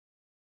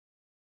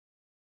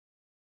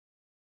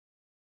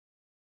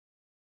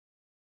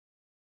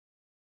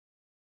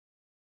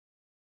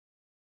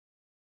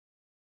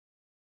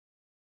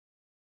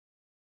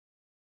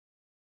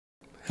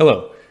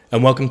Hello,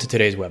 and welcome to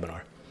today's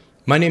webinar.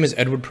 My name is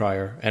Edward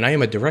Pryor, and I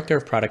am a Director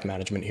of Product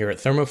Management here at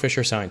Thermo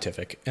Fisher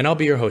Scientific, and I'll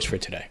be your host for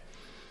today.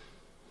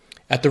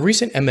 At the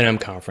recent M&M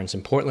conference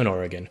in Portland,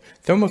 Oregon,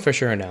 Thermo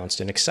Fisher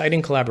announced an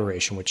exciting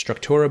collaboration with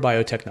Structura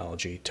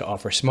Biotechnology to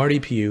offer Smart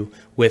EPU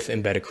with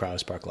Embedded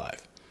CryoSPARC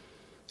Live.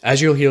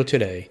 As you'll hear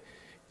today,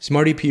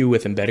 Smart EPU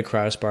with Embedded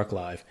CryoSPARC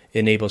Live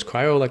enables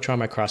cryo-electron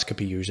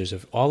microscopy users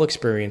of all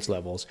experience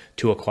levels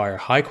to acquire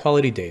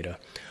high-quality data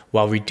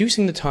while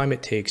reducing the time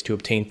it takes to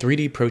obtain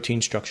 3D protein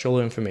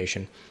structural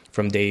information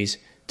from days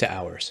to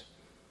hours.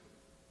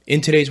 In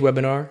today's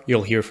webinar,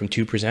 you'll hear from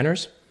two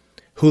presenters,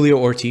 Julio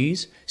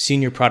Ortiz,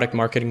 Senior Product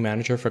Marketing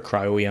Manager for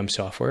Cryo-EM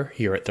software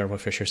here at Thermo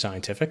Fisher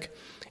Scientific,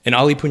 and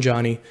Ali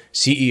Punjani,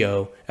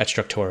 CEO at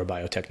Structura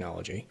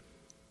Biotechnology.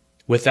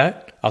 With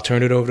that, I'll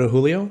turn it over to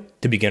Julio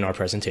to begin our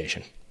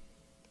presentation.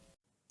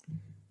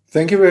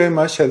 Thank you very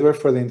much, Edward,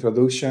 for the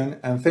introduction,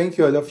 and thank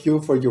you all of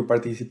you for your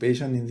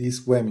participation in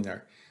this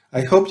webinar.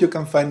 I hope you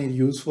can find it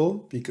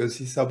useful because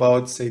it's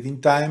about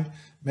saving time,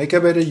 make a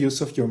better use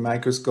of your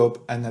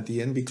microscope, and at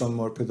the end become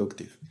more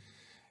productive.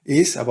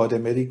 It's about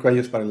Embedded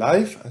CryoSPARC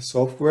Live, a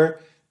software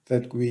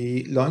that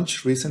we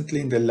launched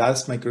recently in the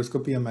last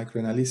microscopy and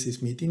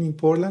microanalysis meeting in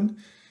Portland.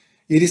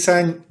 It is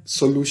a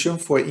solution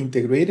for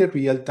integrated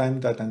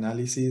real-time data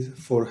analysis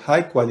for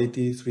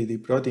high-quality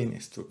 3D protein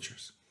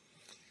structures.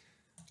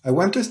 I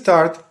want to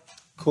start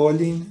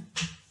calling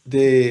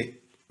the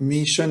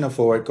mission of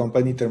our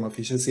company Thermo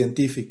Fisher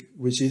Scientific,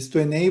 which is to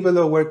enable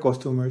our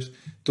customers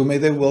to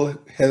make the world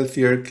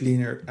healthier,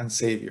 cleaner, and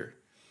safer.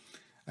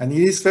 And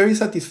it is very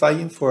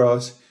satisfying for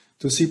us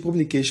to see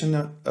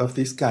publication of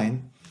this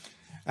kind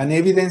and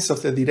evidence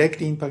of the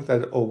direct impact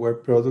that our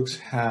products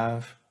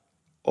have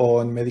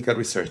on medical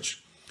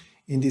research.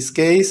 In this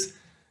case,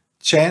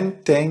 Chen,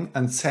 Teng,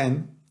 and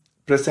Sen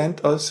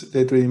present us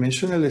the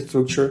three-dimensional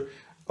structure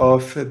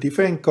of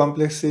different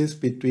complexes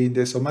between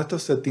the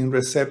somatostatin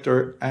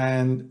receptor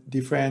and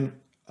different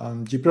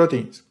G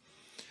proteins.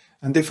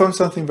 And they found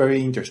something very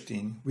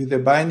interesting. With the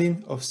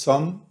binding of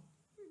some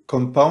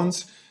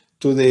compounds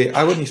to the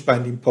agonist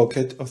binding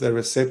pocket of the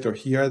receptor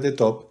here at the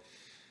top,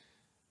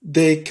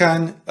 they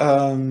can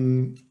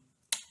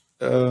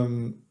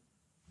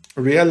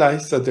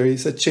realize that there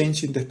is a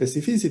change in the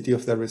specificity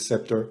of the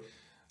receptor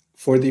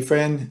for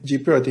different G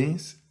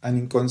proteins and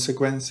in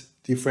consequence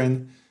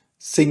different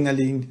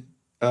signaling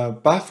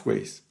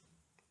pathways.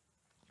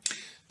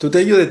 To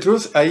tell you the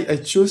truth, I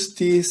chose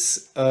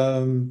this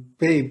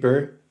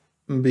paper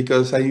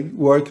because I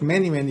worked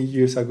many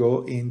years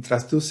ago in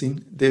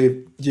transducing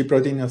the G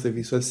protein of the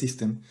visual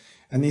system,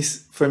 and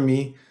it's for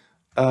me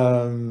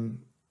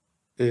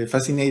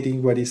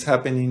fascinating what is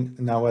happening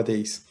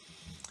nowadays.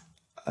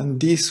 And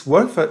this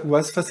work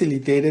was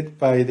facilitated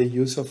by the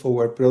use of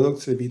our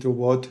products, the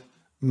VitroBot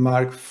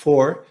Mark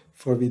IV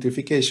for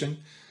vitrification,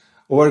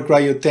 or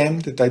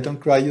CryoTem, the Titan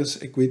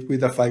Cryos equipped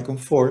with a Falcon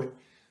 4.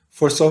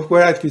 For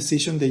software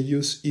acquisition, they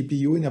use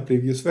EPU in a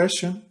previous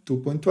version,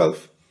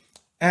 2.12.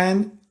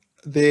 And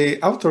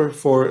the author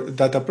for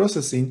data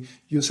processing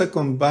use a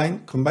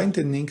combined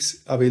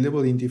techniques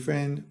available in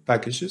different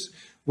packages.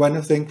 One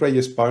of them,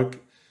 CryoSPARC,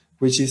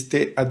 which is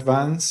the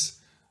advanced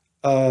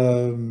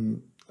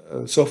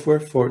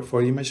software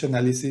for image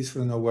analysis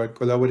from our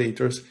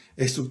collaborators,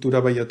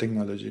 Structura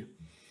Biotechnology.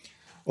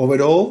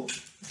 Overall,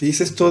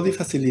 this study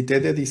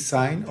facilitated the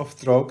design of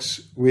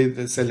drugs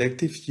with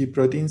selective G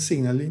protein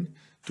signaling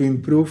to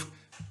improve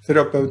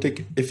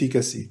therapeutic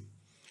efficacy.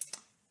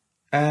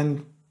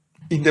 And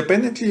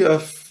independently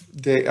of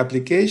the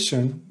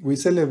application, we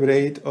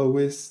celebrate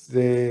always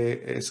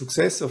the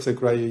success of the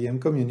Cryo-EM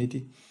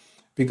community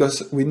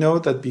because we know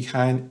that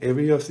behind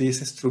every of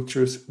these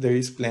structures, there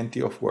is plenty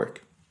of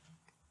work.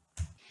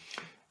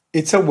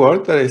 It's a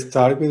work that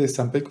starts with the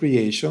sample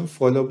creation,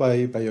 followed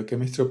by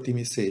biochemistry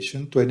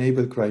optimization to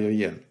enable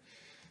Cryo-EM.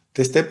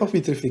 The step of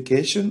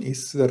vitrification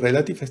is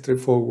relatively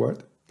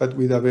straightforward, but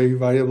with a very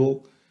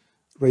variable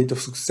rate of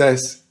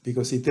success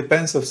because it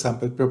depends on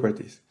sample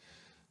properties.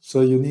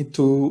 So you need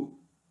to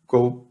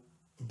go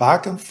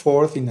back and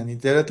forth in an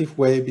iterative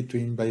way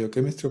between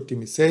biochemistry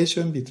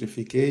optimization,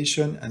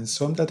 vitrification, and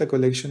some data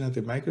collection at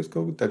the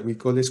microscope that we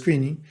call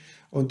screening,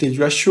 until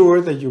you are sure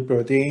that your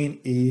protein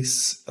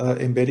is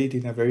embedded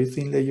in a very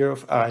thin layer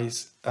of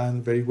ice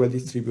and very well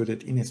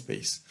distributed in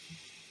space.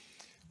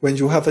 When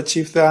you have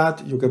achieved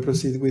that, you can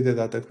proceed with the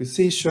data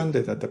acquisition,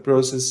 the data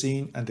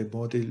processing, and the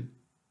model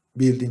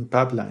building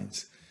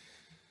pipelines.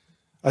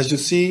 As you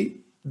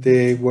see,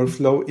 the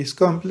workflow is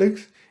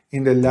complex.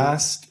 In the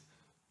last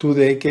 2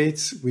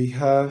 decades, we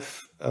have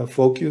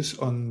focused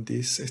on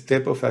this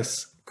step of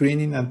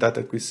screening and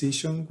data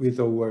acquisition with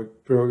our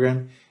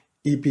program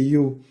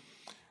EPU.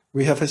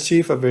 We have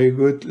achieved a very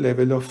good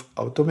level of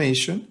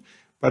automation,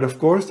 but of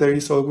course there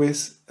is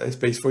always a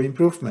space for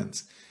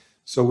improvements.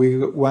 So we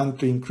want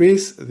to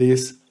increase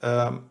this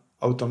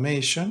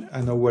automation,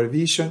 and our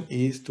vision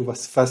is to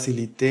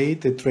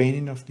facilitate the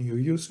training of new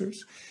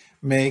users,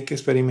 make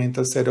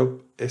experimental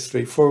setup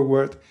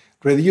straightforward,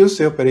 reduce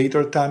the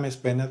operator time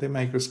spent at the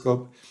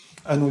microscope,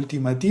 and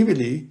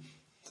ultimately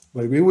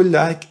What we would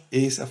like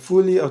is a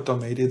fully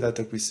automated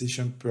data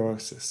acquisition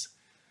process.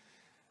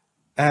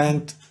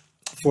 And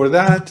for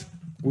that,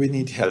 we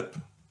need help.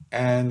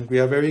 And we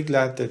are very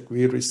glad that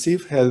we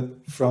receive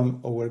help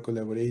from our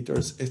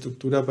collaborators,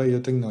 Structura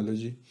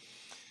Biotechnology,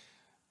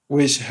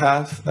 which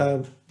have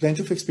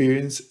plenty of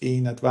experience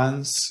in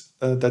advanced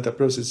data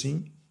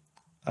processing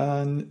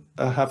and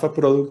have a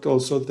product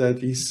also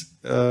that is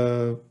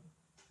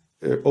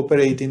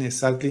operating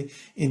exactly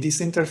in this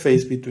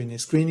interface between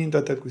screening,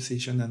 data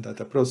acquisition, and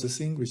data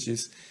processing, which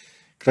is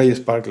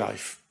CryoSPARC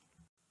Live.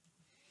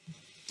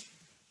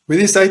 We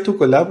decided to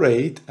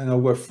collaborate, and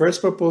our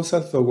first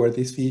proposal toward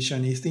this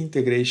vision is the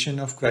integration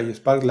of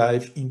CryoSPARC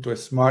Live into a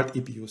smart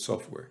EPU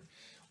software.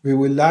 We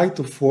would like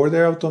to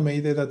further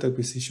automate the data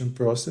acquisition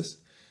process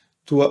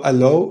to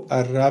allow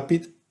a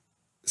rapid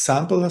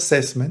sample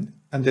assessment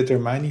and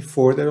determine if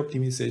further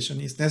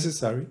optimization is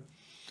necessary,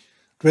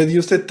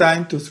 reduce the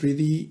time to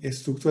 3D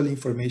structural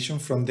information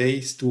from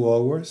days to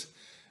hours,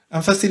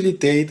 and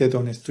facilitate the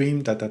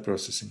downstream data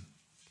processing.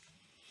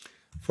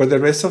 For the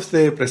rest of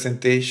the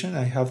presentation,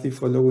 I have the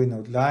following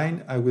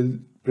outline. I will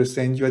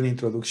present you an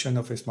introduction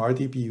of a smart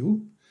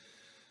EPU.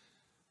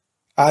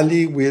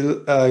 Ali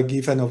will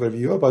give an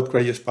overview about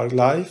CryoSPARC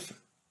Live.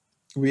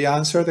 We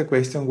answer the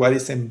question, what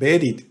is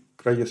embedded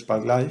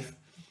CryoSPARC Live?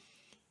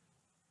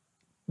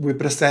 We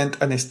present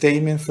a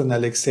statement from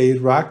Alexei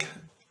Rak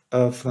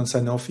from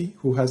Sanofi,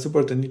 who has the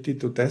opportunity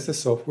to test the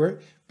software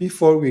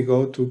before we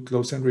go to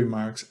closing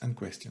remarks and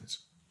questions.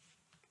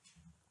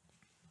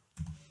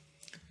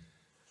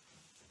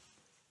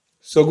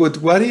 So good,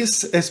 what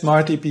is a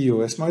smart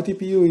EPU? A smart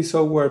EPU is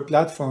our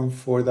platform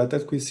for data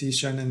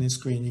acquisition and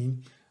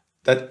screening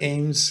that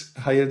aims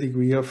higher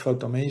degree of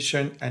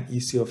automation and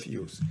ease of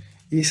use.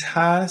 It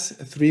has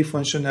 3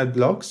 functional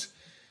blocks.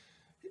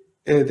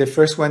 The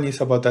first one is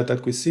about data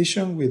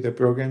acquisition with the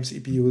programs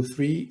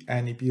EPU3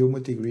 and EPU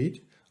Multigrid.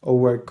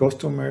 Our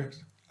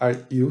customers are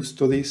used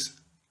to these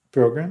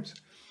programs.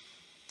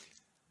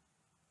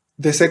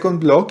 The second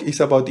block is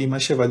about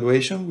image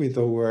evaluation with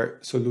our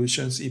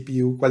solutions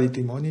EPU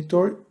Quality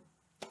Monitor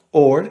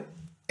or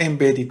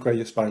Embedded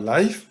CryoSPARC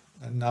Live.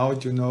 And now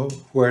you know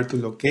where to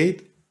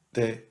locate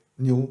the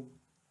new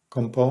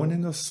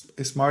component of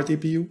Smart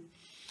EPU.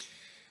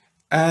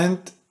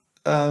 And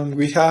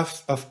we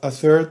have a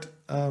third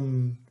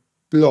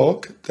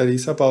block that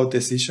is about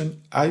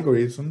decision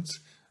algorithms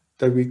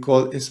that we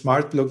call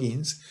smart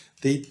plugins.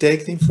 They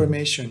take the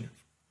information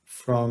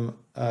from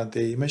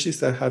the images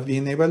that have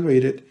been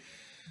evaluated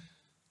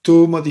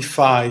to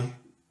modify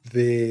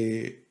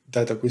the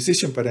data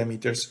acquisition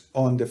parameters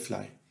on the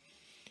fly.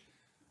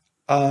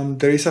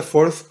 There is a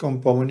fourth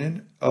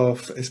component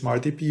of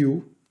Smart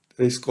EPU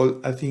that is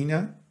called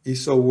Athena.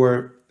 It's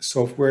our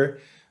software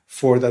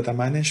for data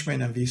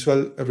management and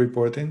visual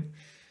reporting.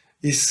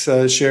 It's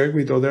shared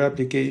with other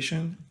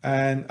applications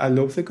and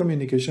allows the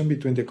communication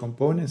between the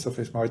components of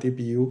a Smart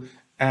EPU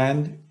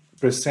and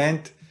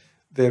present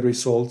the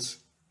results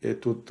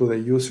to the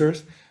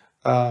users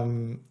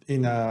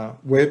in a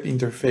web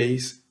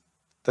interface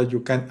that you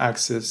can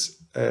access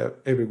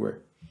everywhere.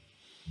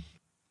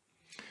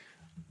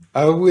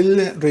 I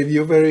will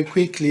review very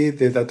quickly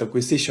the data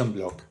acquisition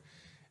block.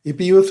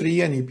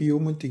 EPU3 and EPU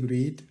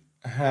Multigrid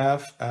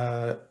have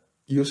a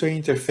user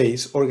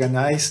interface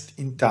organized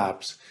in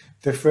tabs.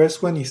 The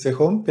first one is the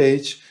home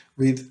page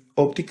with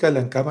optical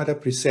and camera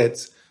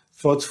presets,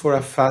 thoughts for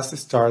a fast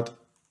start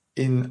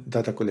in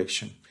data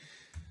collection.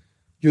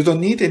 You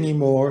don't need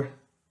anymore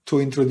to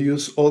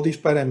introduce all these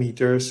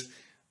parameters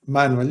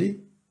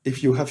manually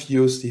if you have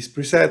used these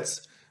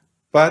presets,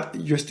 but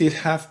you still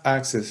have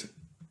access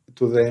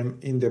to them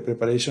in the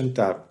preparation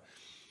tab.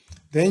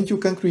 Then you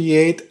can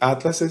create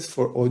atlases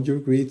for all your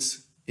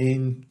grids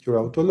in your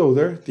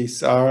autoloader.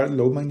 These are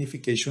low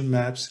magnification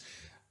maps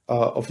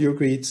of your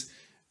grids,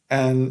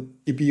 and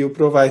EPU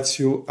provides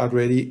you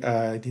already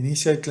an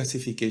initial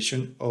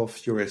classification of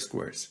your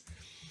squares.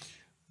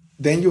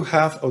 Then you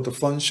have auto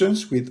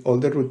functions with all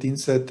the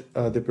routines that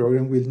the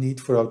program will need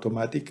for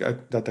automatic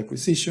data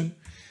acquisition.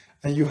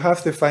 And you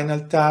have the final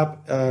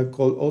tab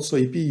called also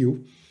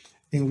EPU,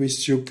 in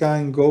which you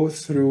can go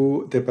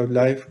through the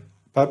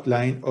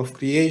pipeline of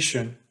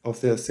creation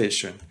of the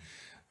session.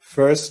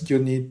 First, you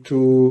need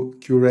to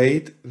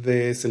curate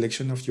the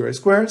selection of your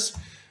squares.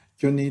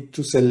 You need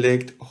to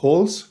select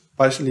holes.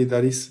 Partially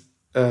that is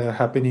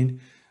happening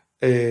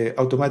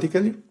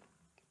automatically.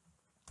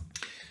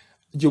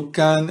 You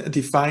can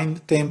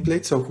define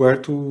templates of where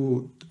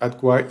to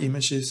acquire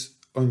images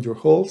on your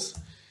holes.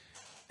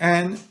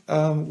 And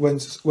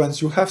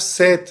once you have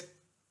set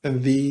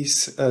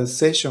this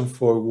session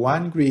for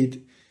one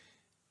grid,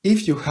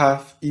 if you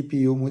have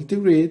EPU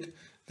Multigrid,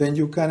 then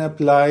you can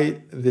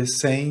apply the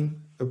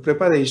same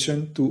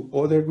preparation to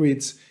other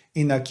grids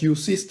in a queue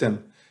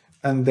system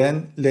and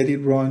then let it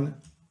run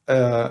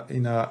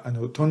in an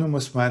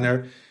autonomous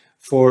manner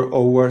for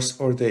hours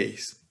or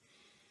days.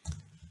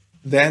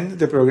 Then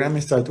the program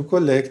starts to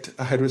collect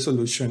high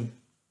resolution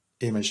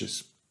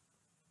images.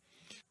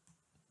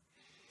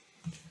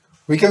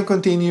 We can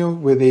continue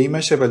with the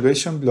image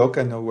evaluation block,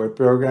 and our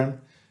program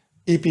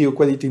EPU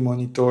Quality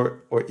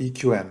Monitor, or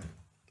EQM.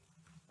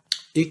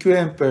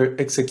 EQM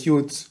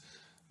executes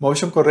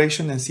motion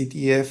correction and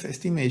CTF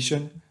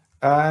estimation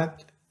and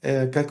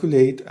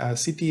calculate a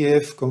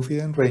CTF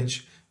confidence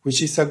range,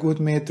 which is a good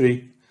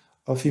metric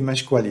of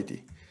image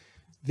quality.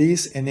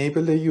 This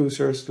enables the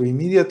users to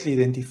immediately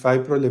identify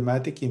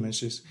problematic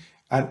images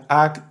and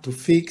act to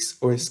fix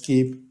or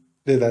skip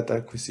the data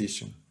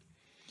acquisition.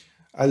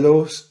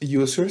 Allows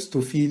users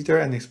to filter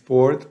and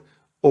export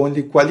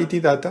only quality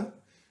data,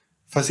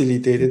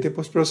 facilitated the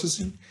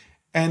post-processing,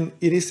 and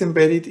it is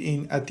embedded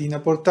in a TINA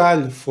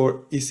portal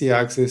for easy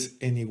access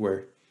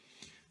anywhere.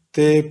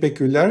 The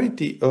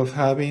peculiarity of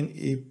having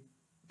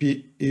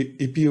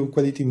EPU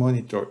Quality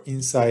Monitor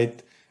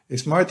inside a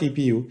smart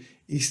EPU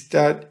is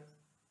that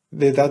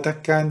the data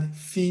can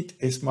feed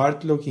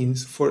smart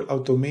logins for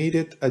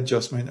automated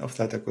adjustment of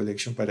data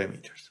collection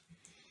parameters.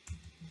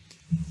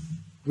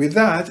 With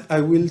that,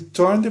 I will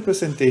turn the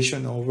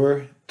presentation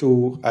over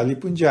to Ali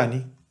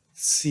Punjani,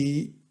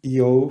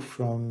 CEO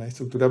from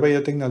Structura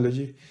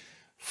Biotechnology,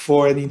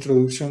 for an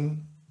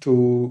introduction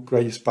to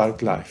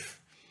CryoSPARC Live.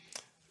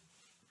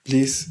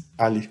 Please,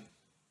 Ali.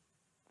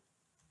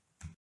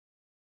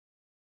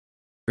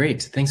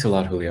 Great. Thanks a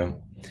lot,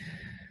 Julio.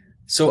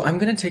 So I'm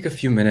going to take a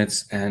few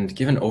minutes and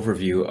give an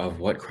overview of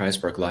what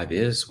CryoSPARC Live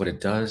is, what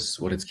it does,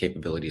 what its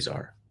capabilities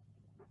are.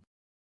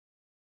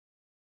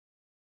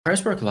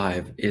 CryoSPARC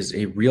Live is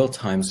a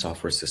real-time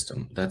software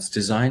system that's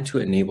designed to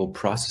enable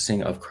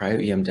processing of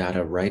Cryo-EM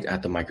data right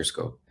at the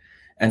microscope,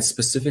 and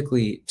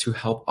specifically to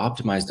help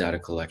optimize data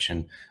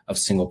collection of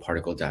single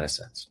particle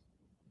datasets.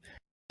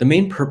 The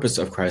main purpose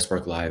of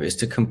CryoSPARC Live is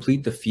to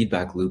complete the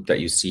feedback loop that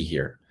you see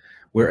here,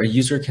 where a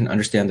user can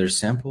understand their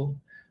sample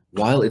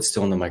while it's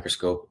still in the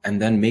microscope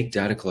and then make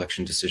data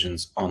collection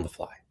decisions on the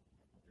fly.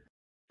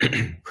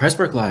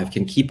 CryoSPARC Live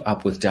can keep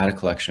up with data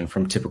collection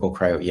from typical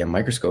Cryo-EM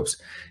microscopes,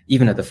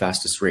 even at the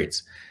fastest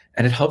rates,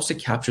 and it helps to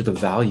capture the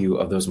value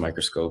of those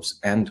microscopes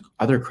and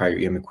other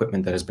Cryo-EM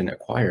equipment that has been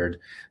acquired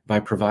by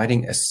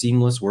providing a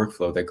seamless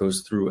workflow that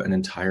goes through an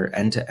entire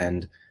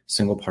end-to-end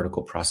single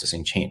particle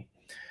processing chain.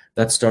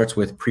 That starts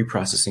with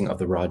pre-processing of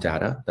the raw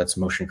data, that's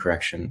motion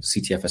correction,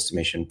 CTF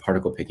estimation,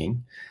 particle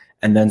picking,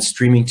 and then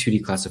streaming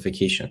 2D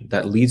classification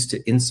that leads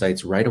to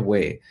insights right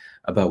away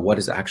about what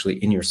is actually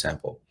in your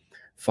sample,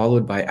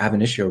 followed by ab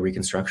initio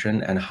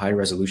reconstruction and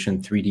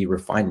high-resolution 3D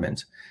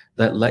refinement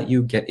that let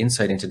you get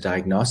insight into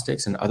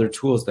diagnostics and other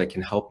tools that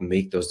can help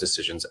make those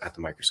decisions at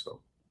the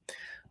microscope.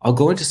 I'll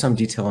go into some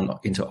detail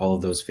into all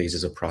of those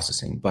phases of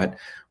processing, but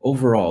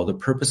overall, the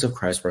purpose of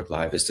CryoSPARC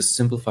Live is to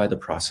simplify the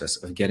process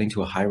of getting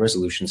to a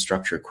high-resolution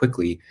structure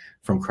quickly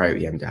from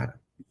Cryo-EM data.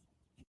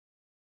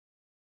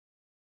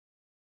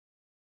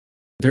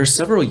 There are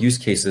several use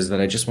cases that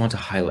I just want to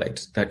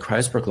highlight that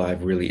CryoSPARC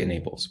Live really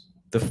enables.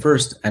 The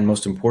first and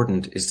most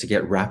important is to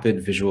get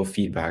rapid visual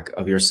feedback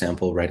of your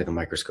sample right at the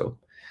microscope.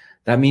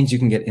 That means you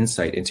can get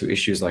insight into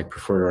issues like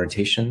preferred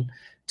orientation,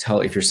 tell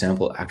if your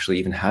sample actually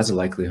even has a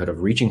likelihood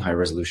of reaching high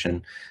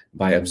resolution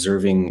by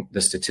observing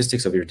the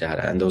statistics of your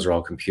data, and those are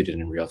all computed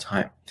in real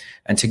time.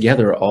 And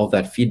together, all of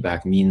that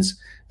feedback means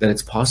that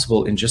it's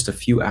possible in just a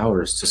few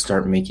hours to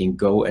start making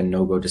go and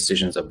no-go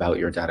decisions about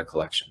your data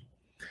collection.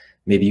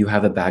 Maybe you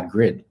have a bad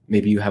grid.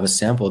 Maybe you have a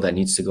sample that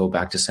needs to go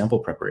back to sample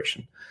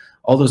preparation.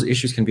 All those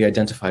issues can be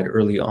identified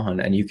early on,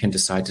 and you can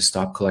decide to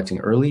stop collecting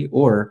early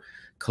or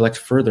collect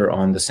further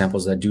on the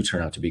samples that do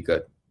turn out to be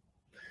good.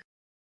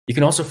 You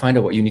can also find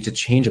out what you need to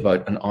change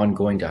about an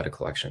ongoing data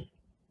collection.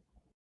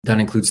 That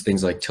includes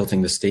things like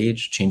tilting the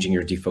stage, changing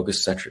your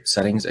defocus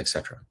settings,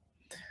 etc.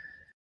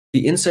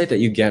 The insight that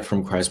you get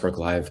from CryoSPARC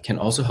Live can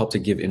also help to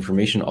give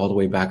information all the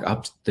way back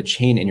up the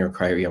chain in your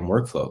Cryo-EM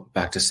workflow,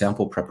 back to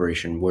sample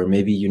preparation, where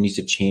maybe you need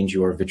to change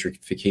your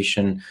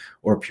vitrification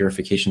or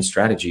purification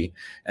strategy.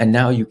 And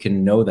now you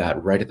can know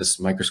that right at this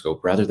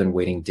microscope, rather than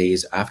waiting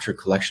days after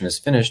collection is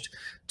finished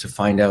to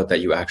find out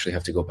that you actually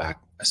have to go back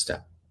a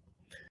step.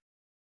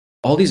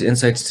 All these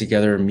insights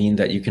together mean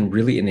that you can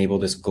really enable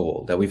this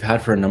goal that we've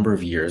had for a number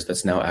of years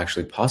that's now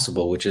actually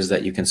possible, which is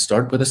that you can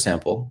start with a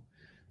sample,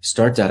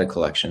 start data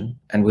collection,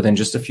 and within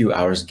just a few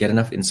hours, get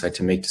enough insight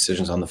to make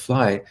decisions on the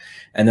fly.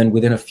 And then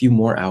within a few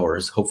more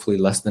hours, hopefully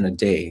less than a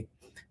day,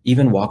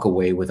 even walk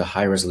away with a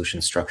high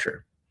resolution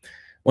structure.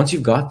 Once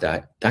you've got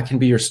that, that can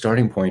be your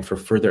starting point for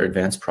further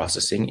advanced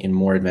processing in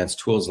more advanced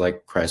tools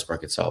like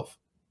CryoSPARC itself.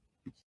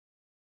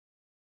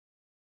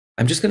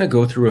 I'm just going to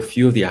go through a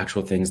few of the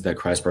actual things that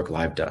CryoSPARC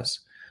Live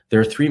does.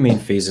 There are three main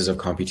phases of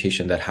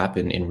computation that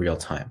happen in real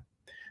time.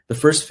 The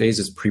first phase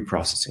is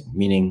pre-processing,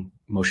 meaning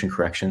motion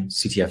correction,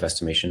 CTF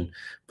estimation,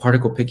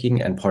 particle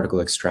picking, and particle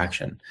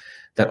extraction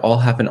that all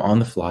happen on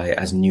the fly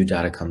as new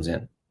data comes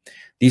in.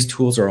 These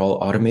tools are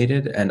all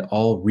automated and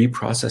all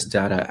reprocess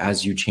data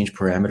as you change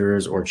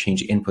parameters or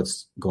change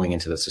inputs going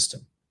into the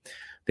system.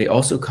 They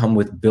also come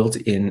with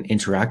built-in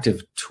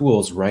interactive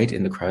tools right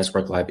in the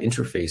CryoSPARC Live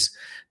interface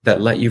that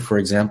let you, for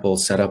example,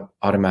 set up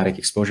automatic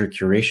exposure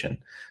curation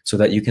so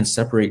that you can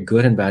separate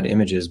good and bad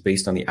images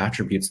based on the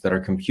attributes that are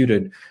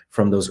computed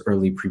from those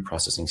early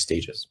pre-processing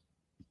stages.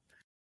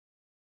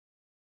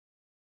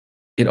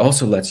 It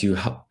also helps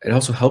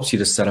you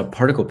to set up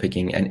particle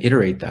picking and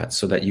iterate that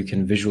so that you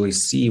can visually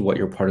see what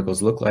your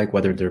particles look like,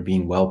 whether they're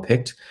being well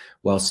picked,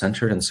 well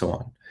centered, and so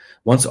on.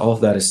 Once all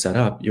of that is set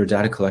up, your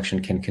data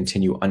collection can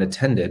continue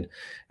unattended,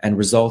 and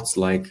results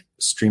like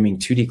streaming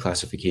 2D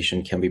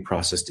classification can be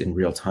processed in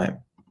real time.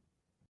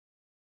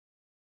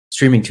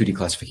 Streaming 2D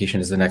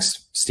classification is the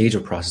next stage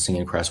of processing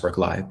in CryoSPARC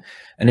Live,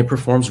 and it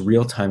performs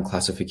real-time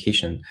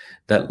classification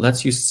that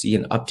lets you see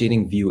an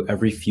updating view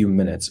every few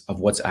minutes of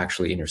what's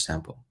actually in your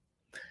sample.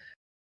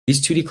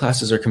 These 2D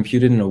classes are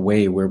computed in a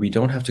way where we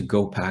don't have to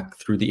go back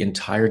through the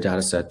entire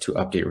dataset to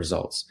update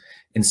results.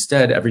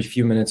 Instead, every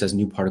few minutes as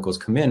new particles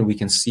come in, we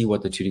can see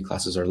what the 2D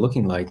classes are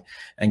looking like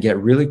and get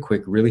really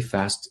quick, really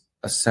fast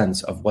a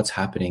sense of what's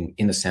happening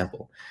in the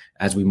sample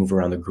as we move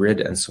around the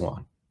grid and so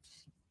on.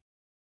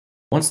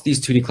 Once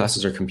these 2D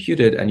classes are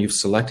computed and you've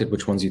selected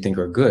which ones you think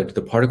are good,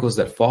 the particles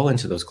that fall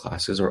into those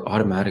classes are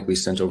automatically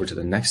sent over to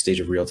the next stage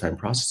of real-time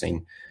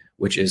processing,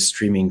 which is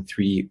streaming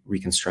 3D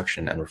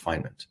reconstruction and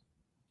refinement.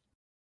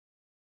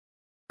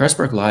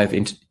 CryoSPARC Live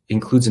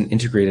includes an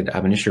integrated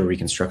ab initio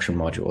reconstruction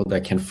module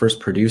that can first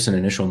produce an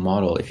initial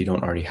model if you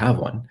don't already have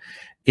one.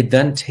 It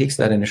then takes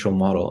that initial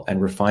model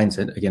and refines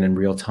it, again in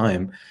real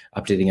time,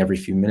 updating every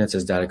few minutes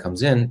as data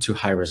comes in, to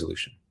high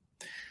resolution.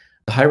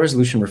 The high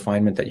resolution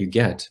refinement that you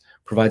get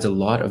provides a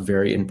lot of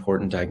very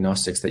important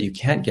diagnostics that you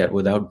can't get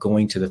without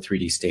going to the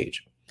 3D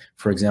stage.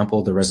 For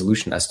example, the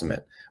resolution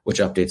estimate, which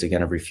updates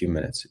again every few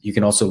minutes. You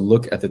can also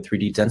look at the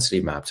 3D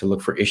density map to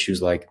look for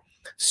issues like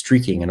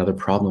streaking and other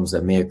problems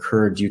that may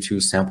occur due to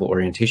sample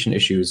orientation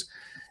issues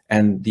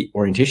and the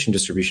orientation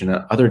distribution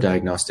and other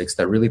diagnostics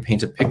that really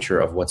paint a picture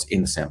of what's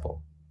in the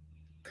sample.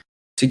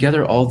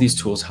 Together, all of these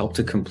tools help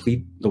to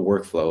complete the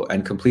workflow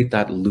and complete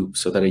that loop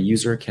so that a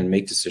user can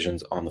make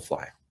decisions on the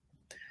fly.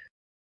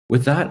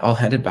 With that, I'll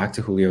hand it back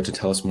to Julio to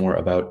tell us more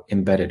about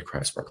Embedded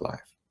CryoSPARC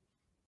Live.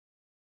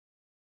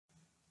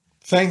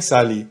 Thanks,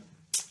 Ali.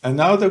 And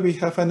now that we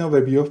have an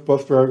overview of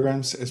both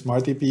programs,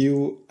 Smart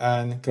EPU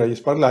and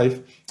CryoSPARC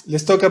Live,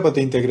 let's talk about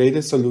the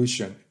integrated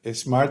solution,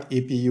 Smart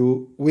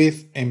EPU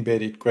with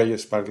Embedded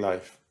CryoSPARC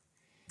Live.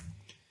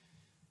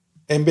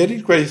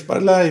 Embedded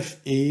CryoSPARC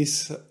Live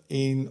is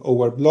in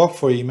our blog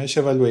for image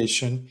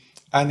evaluation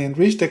and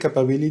enrich the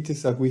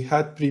capabilities that we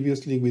had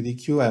previously with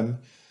EQM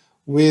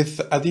with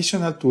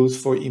additional tools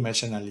for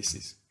image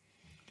analysis.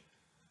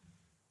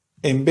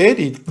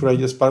 Embedded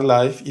CryoSPARC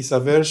Live is a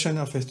version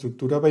of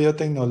Structura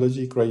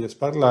Biotechnology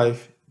CryoSPARC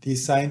Live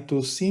designed to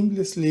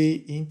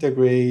seamlessly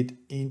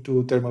integrate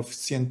into Thermo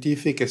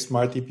Scientific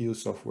Smart EPU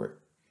software.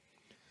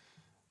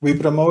 We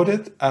promote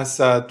it as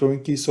a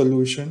turnkey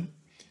solution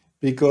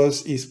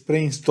because it's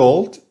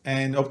pre-installed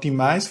and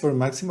optimized for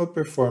maximum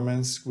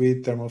performance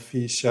with Thermo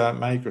Fisher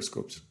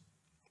microscopes.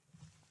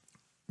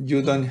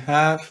 You don't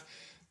have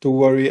to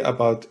worry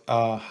about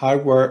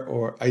hardware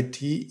or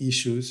IT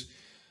issues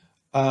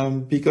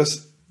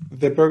because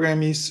the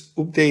program is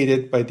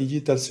updated by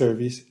digital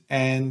service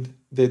and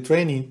the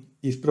training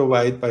is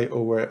provided by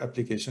our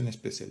application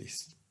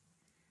specialists.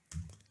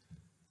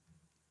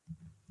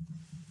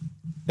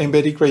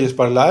 Embedded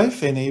CryoSPARC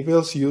Live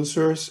enables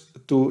users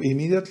to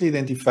immediately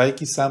identify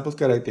key sample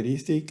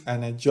characteristics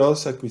and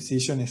adjust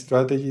acquisition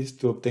strategies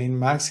to obtain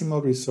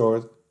maximal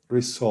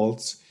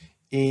results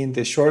in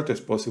the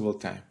shortest possible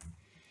time.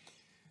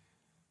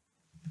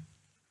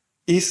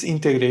 Is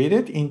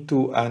integrated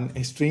into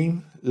an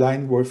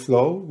streamlined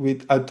workflow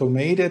with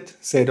automated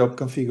setup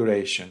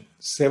configuration.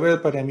 Several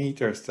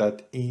parameters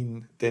that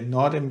in the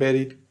not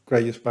embedded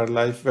CryoSPARC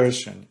Live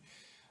version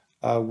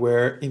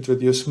were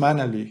introduced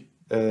manually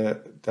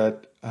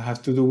that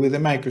have to do with the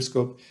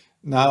microscope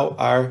now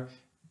are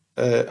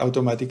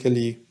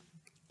automatically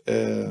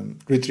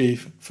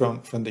retrieved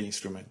from the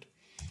instrument.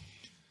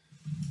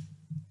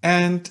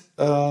 And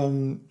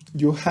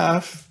you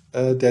have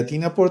the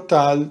Athena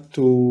portal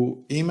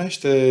to image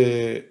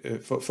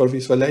for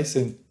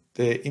visualizing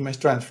the image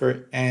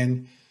transfer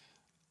and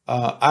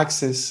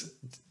access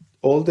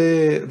all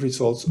the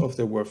results of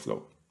the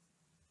workflow.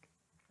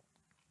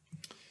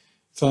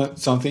 So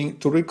something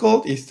to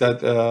recall is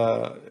that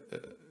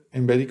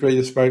Embedded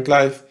CryoSPARC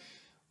Live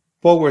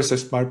powers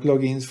smart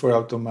plugins for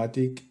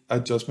automatic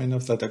adjustment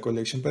of data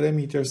collection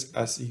parameters,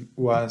 as it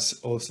was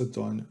also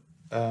done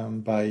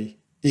by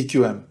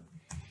EQM.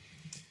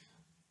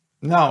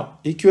 Now,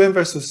 EQM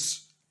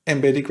versus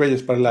Embedded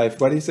CryoSPARC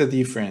Live, what is the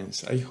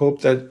difference? I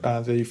hope that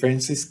the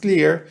difference is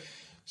clear.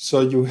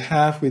 So you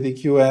have with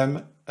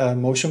EQM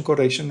motion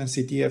correction and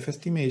CTF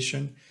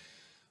estimation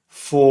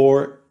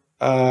for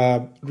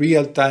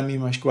real-time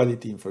image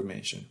quality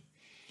information.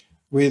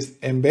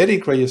 With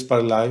Embedded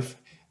CryoSPARC Live,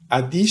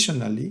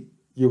 additionally,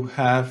 you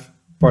have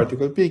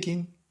particle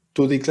picking,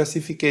 2D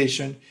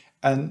classification,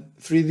 and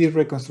 3D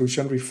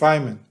reconstruction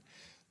refinement.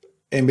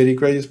 Embedded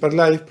CryoSPARC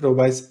Live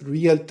provides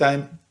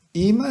real-time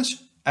image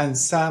and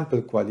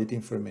sample quality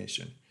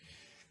information,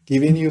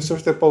 giving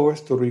users the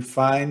powers to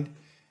refine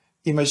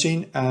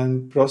imaging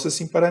and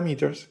processing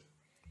parameters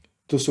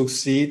to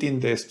succeed in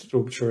the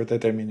structure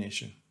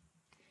determination.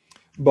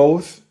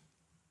 Both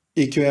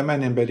EQM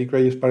and Embedded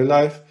CryoSPARC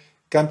Live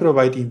can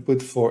provide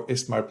input for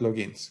smart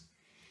plugins.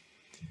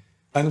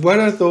 And what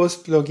are those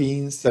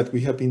plugins that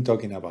we have been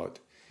talking about?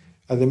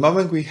 At the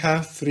moment, we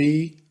have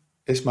 3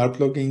 smart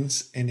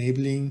plugins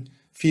enabling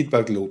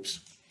feedback loops.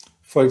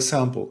 For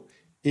example,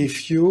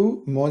 if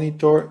you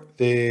monitor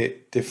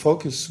the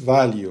focus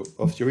value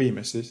of your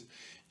images,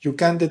 you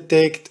can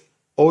detect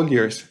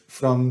outliers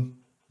from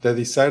the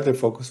desired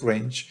focus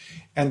range,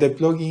 and the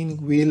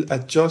plugin will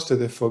adjust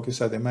the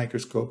focus at the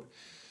microscope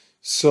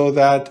so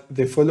that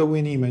the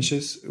following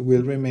images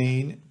will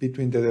remain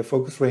between the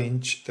focus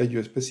range that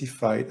you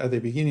specified at the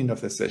beginning of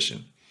the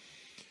session.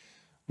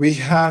 We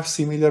have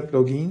similar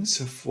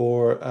plugins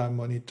for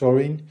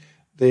monitoring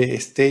the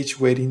stage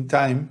waiting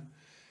time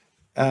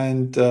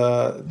and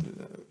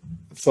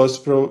thus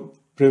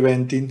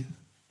preventing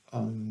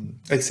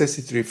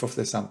excessive drift of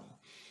the sample.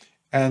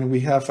 And we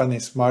have a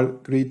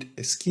smart grid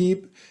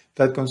skip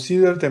that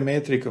considers the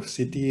metric of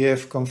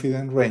CTF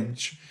confidence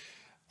range,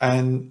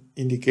 an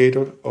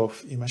indicator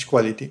of image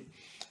quality.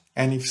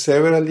 And if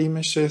several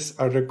images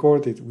are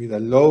recorded with a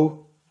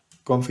low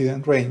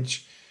confidence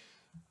range,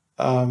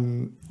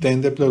 then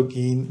the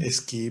plugin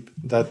skips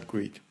that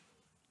grid.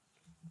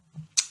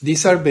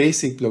 These are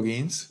basic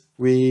plugins.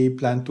 We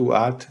plan to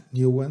add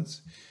new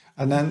ones.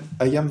 And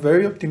I am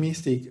very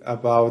optimistic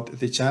about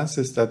the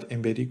chances that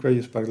Embedded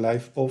CryoSPARC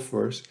Live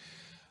offers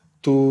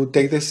to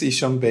take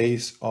decisions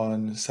based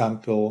on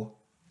sample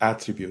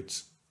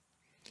attributes.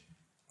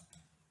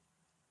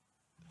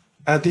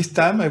 At this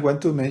time, I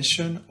want to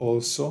mention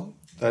also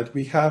that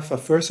we have a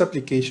first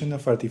application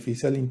of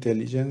artificial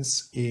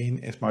intelligence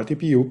in a smart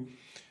EPU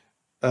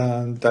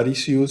that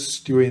is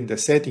used during the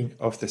setting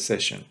of the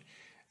session.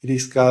 It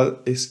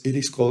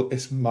is called a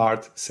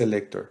smart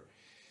selector.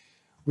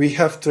 We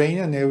have trained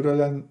a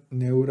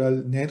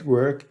neural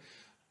network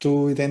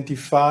to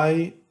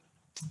identify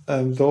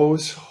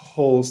those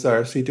holes that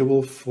are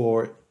suitable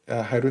for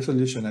high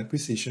resolution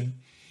acquisition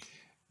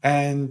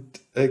and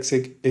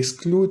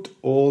exclude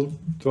all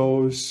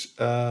those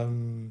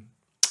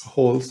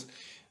holes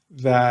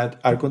that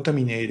are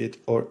contaminated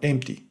or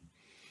empty.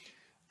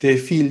 The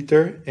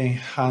filter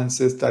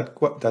enhances that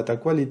data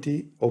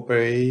quality,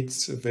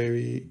 operates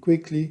very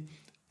quickly,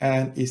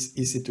 and is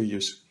easy to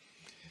use.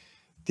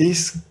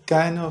 This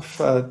kind of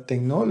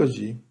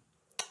technology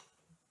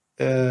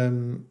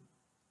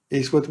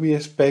is what we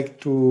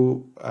expect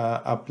to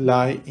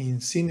apply in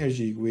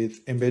synergy with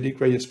Embedded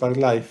CryoSPARC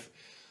Live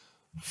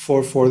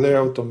for further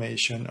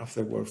automation of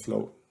the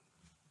workflow.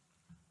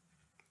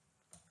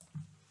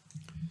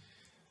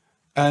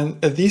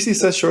 And this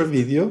is a short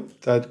video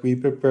that we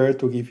prepared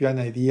to give you an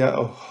idea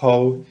of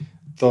how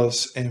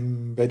does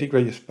Embedded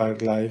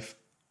CryoSPARC Live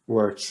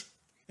works.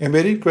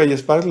 Embedded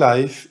CryoSPARC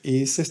Live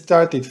is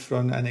started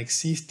from an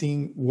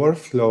existing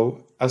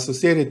workflow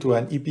associated to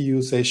an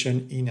EPU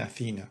session in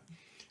Athena.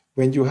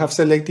 When you have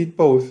selected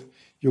both,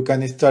 you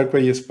can start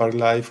CryoSPARC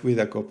Live with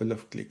a couple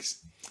of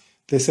clicks.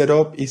 The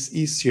setup is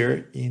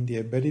easier in the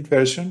embedded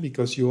version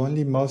because you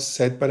only must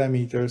set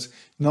parameters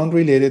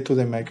non-related to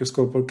the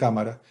microscope or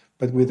camera,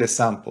 but with the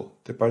sample,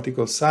 the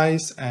particle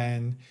size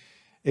and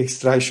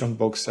extraction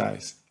box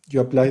size. You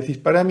apply these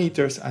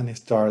parameters and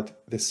start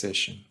the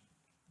session.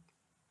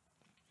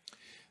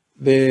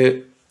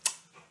 The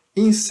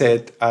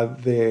inset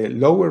at the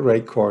lower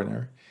right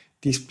corner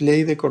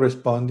displays the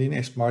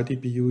corresponding Smart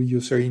EPU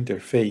user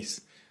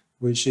interface,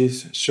 which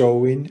is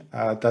showing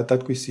a data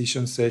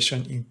acquisition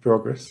session in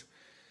progress,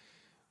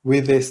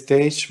 with the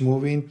stage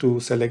moving to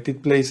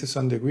selected places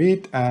on the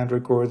grid and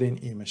recording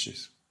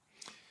images.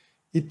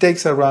 It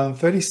takes around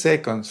 30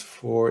 seconds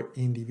for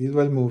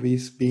individual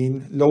movies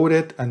being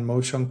loaded and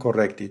motion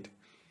corrected.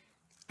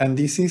 And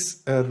this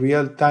is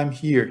real time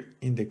here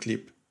in the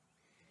clip.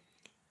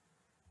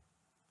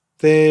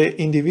 The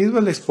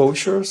individual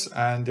exposures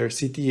and their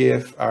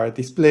CTF are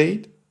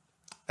displayed,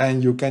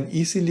 and you can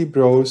easily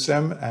browse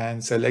them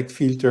and select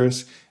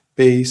filters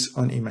based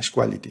on image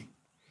quality.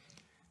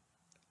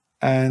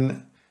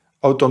 And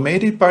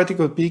automated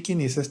particle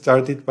picking is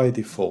started by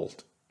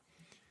default.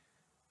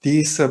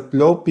 This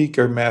blow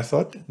picker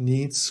method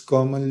needs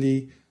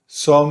commonly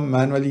some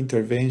manual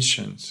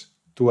interventions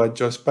to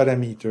adjust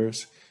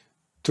parameters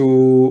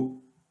to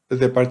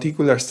the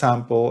particular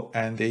sample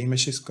and the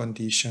image's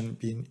condition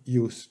being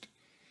used.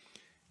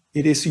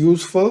 It is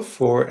useful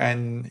for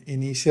an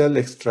initial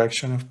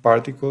extraction of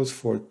particles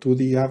for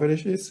 2D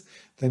averages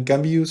that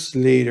can be used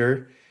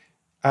later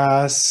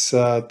as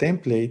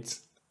templates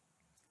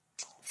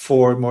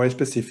for more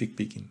specific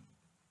picking.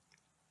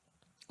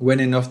 When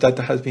enough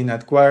data has been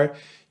acquired,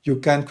 you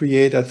can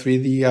create a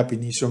 3D ab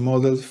initio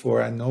model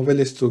for a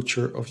novel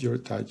structure of your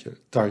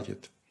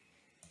target.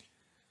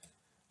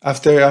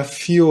 After a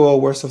few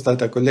hours of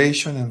data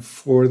collation and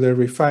further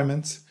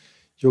refinements,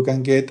 you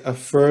can get a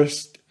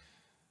first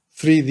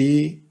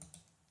 3D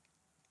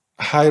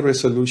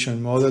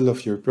high-resolution model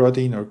of your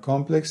protein or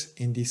complex,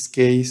 in this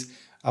case,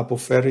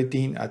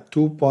 apoferritin at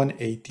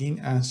 2.18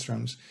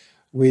 angstroms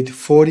with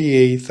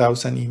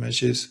 48,000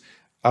 images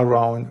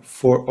around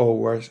 4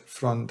 hours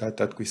from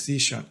data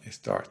acquisition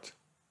start.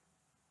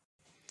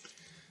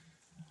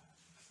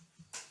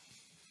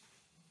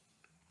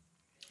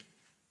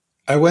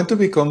 I want to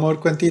become more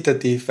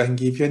quantitative and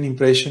give you an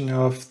impression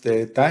of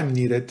the time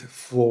needed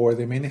for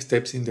the main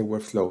steps in the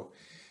workflow.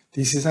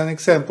 This is an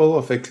example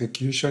of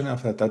execution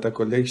of a data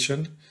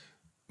collection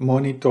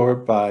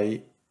monitored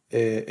by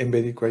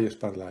Embedded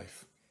CryoSPARC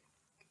Live.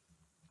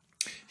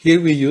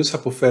 Here we use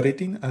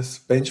apoferritin as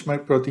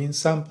benchmark protein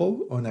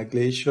sample on a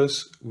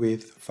glacius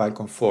with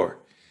Falcon 4.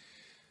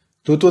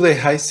 Due to the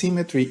high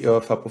symmetry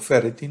of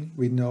apoferritin,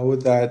 we know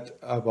that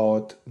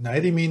about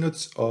 90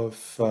 minutes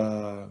of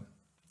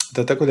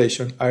data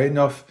collection are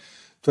enough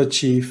to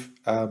achieve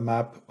a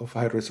map of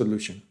high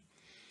resolution.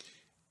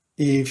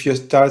 If you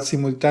start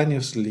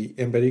simultaneously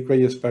Embedded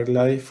CryoSPARC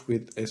Live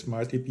with a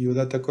smart EPU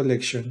data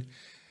collection,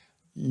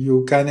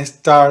 you can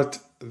start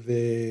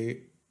the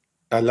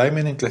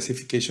alignment and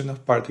classification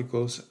of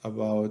particles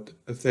about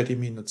 30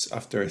 minutes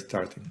after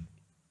starting.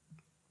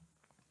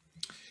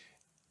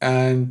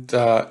 And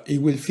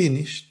it will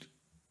finish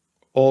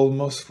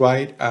almost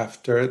right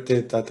after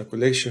the data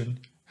collection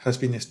has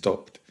been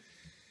stopped.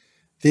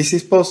 This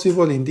is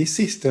possible in this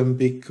system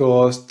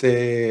because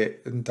the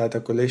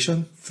data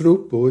collection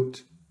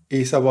throughput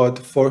is about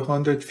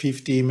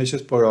 450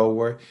 images per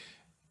hour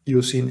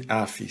using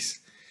AFIS,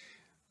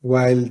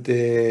 while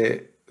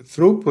the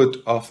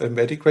throughput of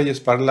Embedded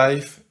CryoSPARC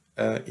Live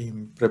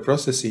in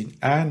preprocessing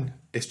and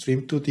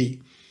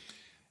Stream2D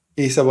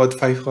is about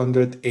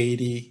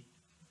 580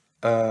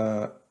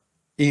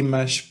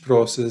 image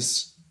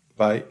processed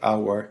by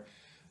hour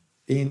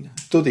in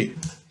 2D.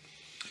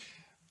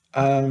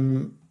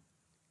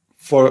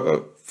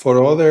 For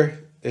other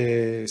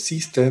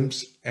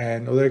systems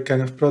and other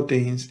kind of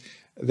proteins,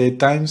 the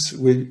times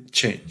will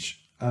change.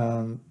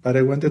 But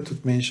I wanted to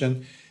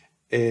mention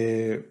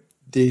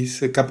this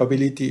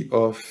capability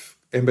of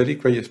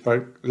Embedded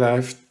CryoSPARC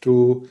Live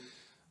to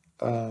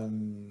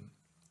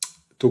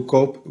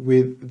cope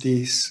with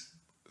this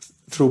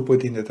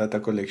throughput in the data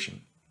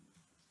collection.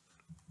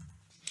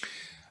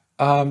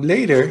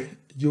 Later,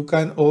 you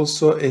can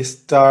also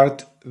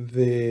start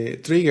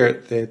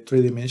trigger the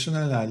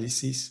three-dimensional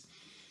analysis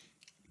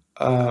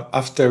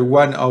after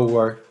 1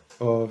 hour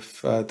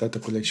of data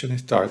collection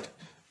start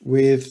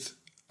with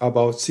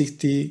about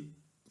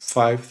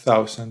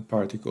 65,000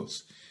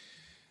 particles.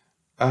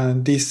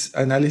 And this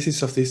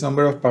analysis of this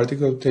number of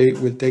particles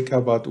will take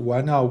about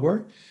 1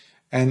 hour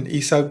and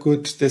is a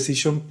good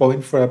decision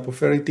point for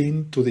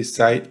apoferritin to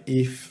decide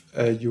if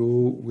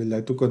you would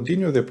like to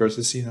continue the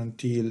processing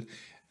until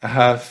I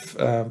have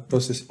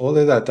processed all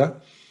the data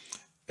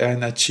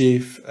and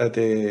achieve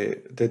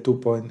the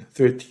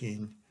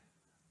 2.13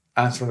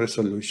 Angstrom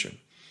resolution.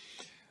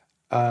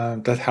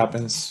 That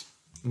happens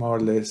more or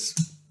less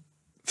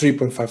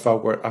 3.5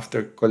 hours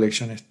after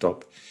collection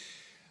stop.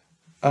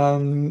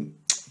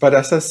 But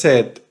as I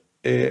said,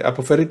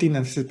 apoferritin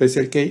is a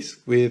special case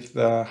with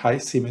high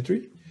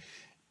symmetry.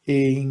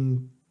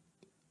 In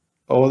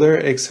other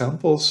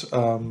examples,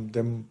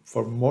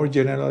 for more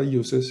general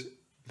uses,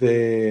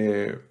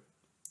 the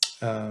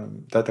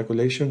data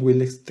collection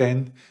will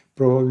extend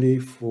probably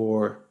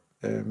for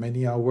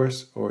many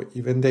hours or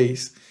even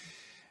days.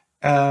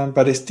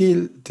 But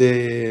still,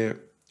 the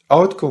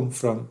outcome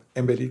from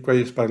Embedded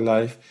CryoSPARC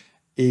Live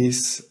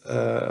is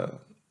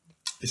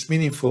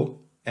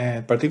meaningful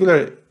and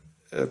particularly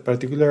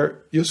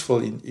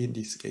useful in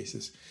these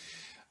cases,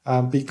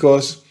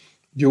 because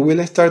you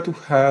will start to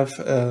have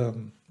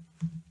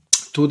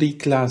 2D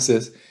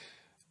classes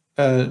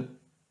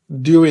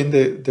during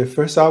the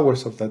first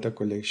hours of data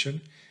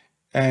collection,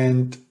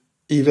 and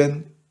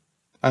even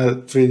a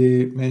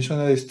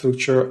three-dimensional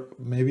structure,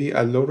 maybe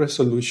a low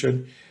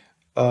resolution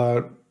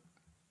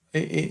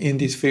in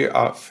these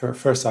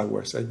first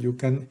hours, and you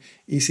can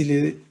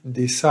easily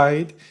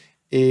decide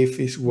if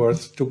it's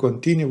worth to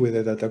continue with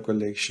the data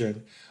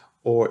collection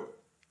or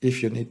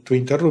if you need to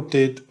interrupt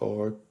it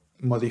or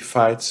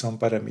modify some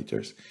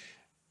parameters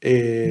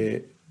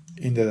in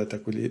the data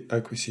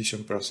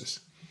acquisition process.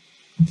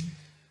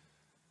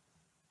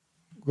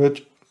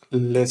 Good.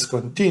 Let's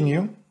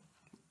continue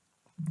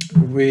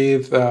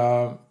with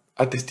a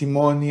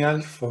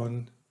testimonial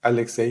from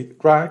Alexei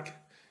Rak,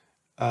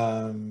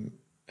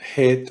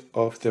 head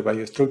of the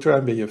Biostructure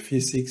and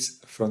Biophysics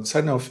from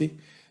Sanofi,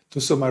 to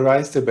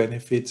summarize the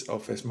benefits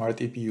of a smart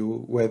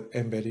EPU with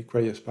Embedded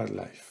CryoSPARC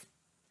Live.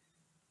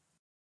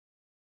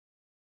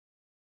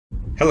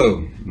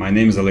 Hello, my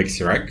name is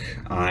Alexei Rak.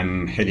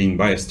 I'm heading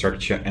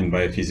Biostructure and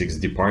Biophysics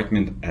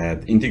department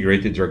at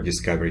Integrated Drug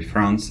Discovery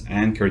France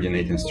and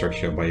coordinating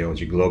structural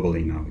biology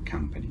globally in our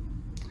company.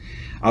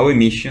 Our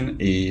mission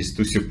is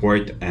to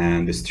support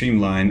and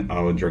streamline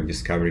our drug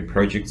discovery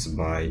projects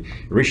by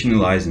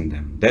rationalizing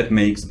them. That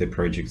makes the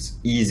projects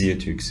easier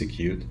to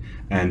execute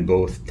and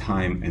both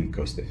time and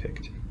cost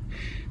effective.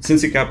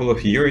 Since a couple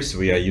of years,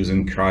 we are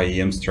using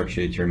Cryo-EM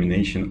structure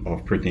determination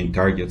of protein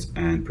targets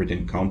and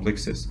protein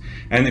complexes,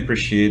 and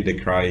appreciate the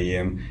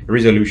Cryo-EM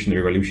resolution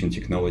revolution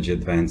technology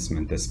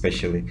advancement,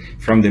 especially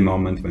from the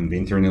moment when we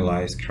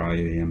internalized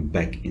Cryo-EM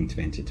back in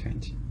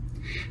 2020.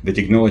 The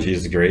technology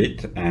is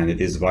great and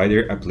it is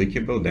wider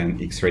applicable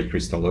than X-ray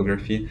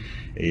crystallography.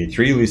 It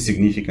really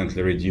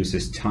significantly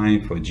reduces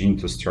time for gene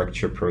to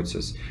structure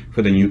process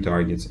for the new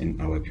targets in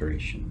our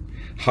operation.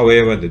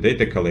 However, the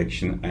data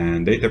collection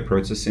and data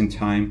processing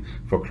time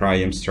for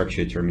Cryo-EM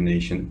structure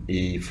determination,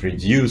 if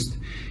reduced,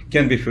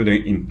 can be further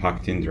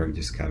impacting drug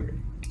discovery.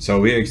 So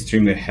we are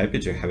extremely happy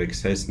to have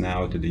access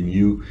now to the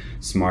new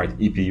smart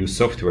EPU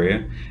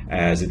software,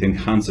 as it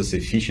enhances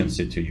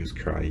efficiency to use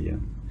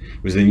Cryo-EM.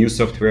 With the new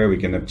software, we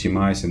can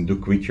optimize and do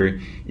quicker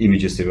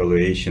images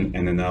evaluation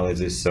and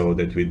analysis so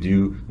that we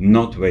do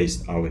not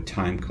waste our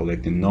time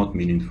collecting not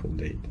meaningful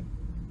data.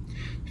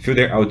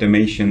 Further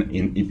automation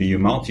in EPU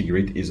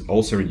multigrid is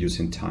also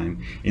reducing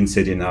time in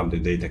setting up the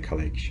data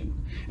collection.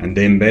 And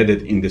the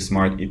embedded in the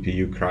smart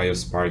EPU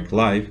CryoSPARC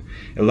Live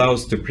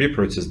allows to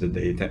pre-process the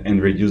data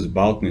and reduce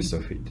bulkiness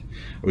of it,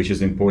 which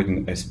is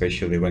important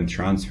especially when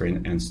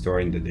transferring and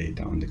storing the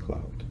data on the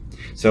cloud.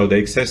 So the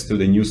access to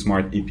the new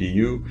smart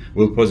EPU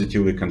will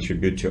positively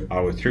contribute to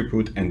our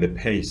throughput and the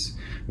pace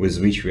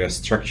with which we are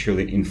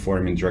structurally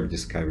informing drug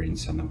discovery in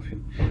Sanofi,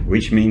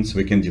 which means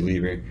we can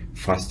deliver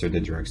faster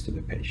the drugs to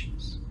the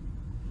patients.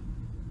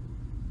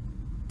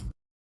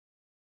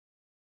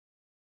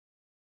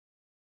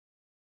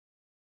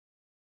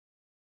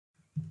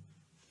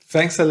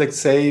 Thanks,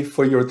 Alexei,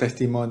 for your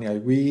testimonial.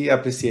 We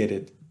appreciate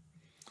it.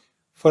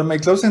 For my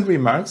closing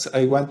remarks,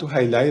 I want to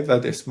highlight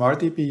that the Smart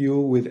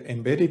EPU with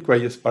Embedded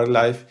CryoSPARC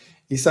Live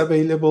is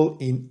available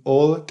in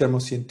all Thermo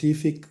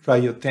Scientific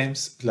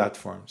CryoTEMS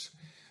platforms,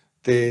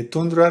 the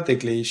Tundra, the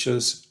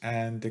Glacius,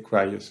 and the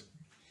Cryos.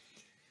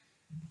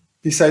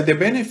 Besides the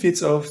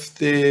benefits of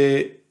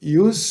the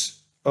use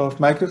of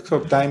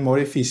microscope time more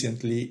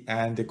efficiently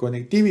and the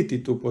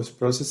connectivity to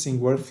post-processing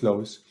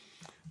workflows,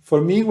 for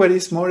me, what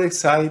is more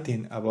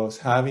exciting about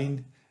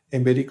having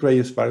Embedded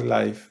CryoSPARC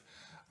Live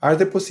are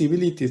the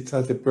possibilities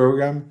that the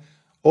program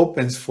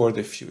opens for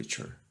the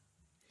future.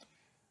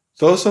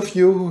 Those of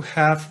you who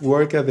have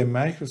worked at the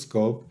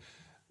microscope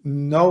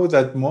know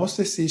that most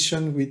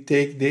decisions we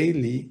take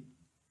daily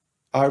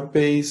are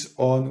based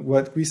on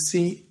what we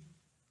see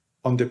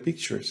on the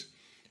pictures.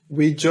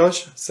 We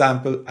judge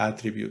sample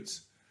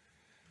attributes.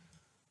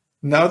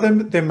 Now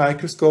that the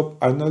microscope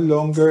are no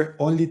longer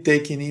only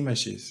taking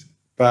images,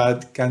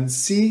 but can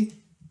see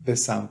the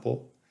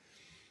sample,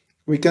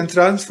 we can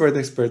transfer the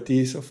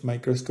expertise of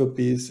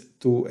microscopists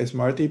to a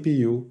smart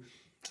EPU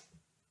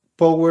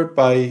powered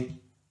by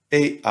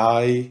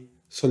AI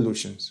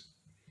solutions.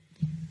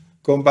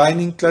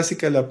 Combining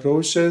classical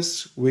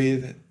approaches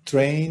with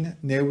trained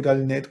neural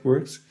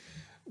networks,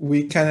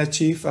 we can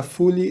achieve a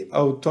fully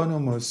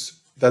autonomous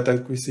data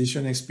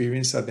acquisition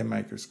experience at the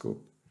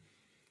microscope.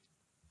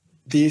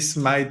 This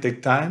might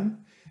take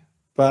time,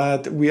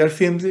 but we are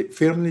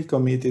firmly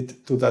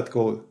committed to that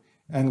goal,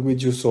 and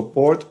with your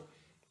support,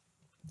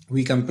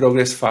 we can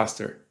progress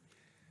faster.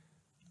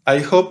 I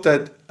hope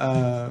that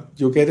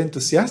you get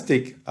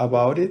enthusiastic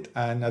about it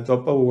and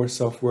adopt our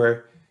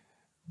software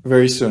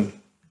very soon.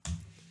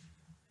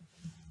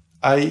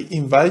 I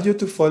invite you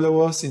to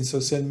follow us in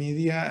social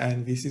media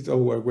and visit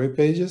our web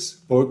pages.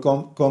 Both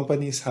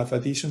companies have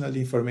additional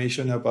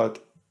information about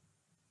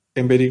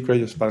Embedded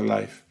CryoSPARC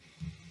Live.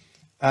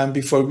 And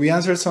before we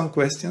answer some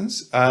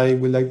questions, I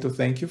would like to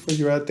thank you for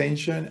your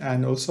attention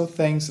and also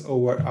thanks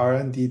our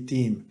R&D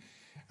team.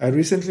 I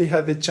recently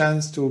had the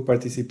chance to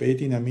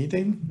participate in a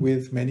meeting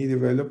with many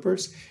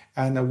developers,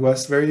 and I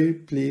was very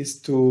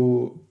pleased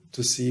to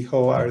see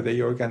how are they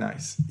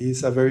organized.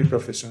 It's a very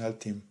professional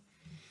team.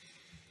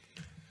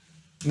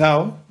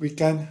 Now we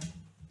can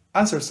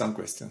answer some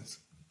questions.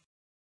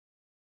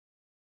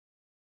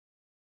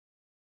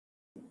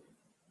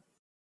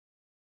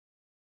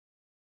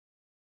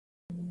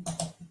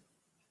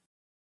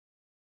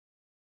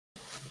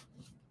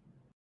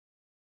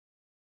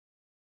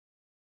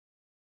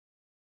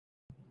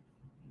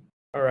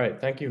 All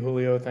right. Thank you,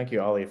 Julio. Thank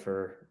you, Ali,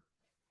 for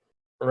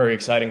a very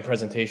exciting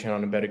presentation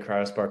on Embedded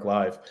CryoSPARC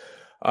Live.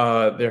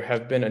 There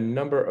have been a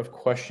number of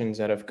questions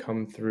that have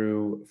come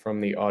through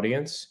from the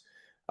audience.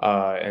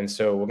 And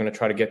so we're going to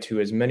try to get to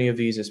as many of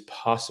these as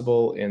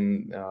possible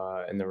in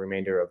the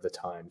remainder of the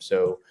time.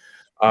 So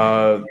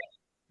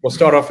we'll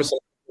start off with some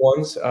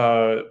ones.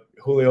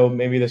 Julio,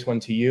 maybe this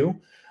one to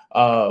you.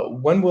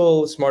 When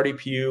will Smart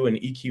EPU and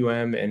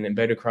EQM and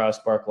Embedded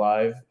CryoSPARC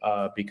Live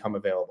become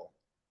available?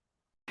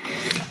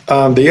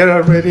 They are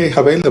already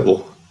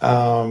available.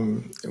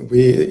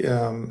 We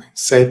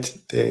set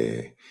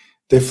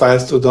the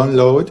files to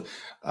download,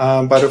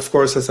 but of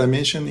course, as I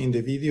mentioned in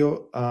the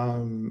video,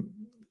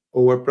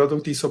 our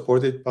product is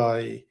supported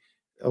by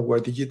our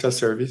digital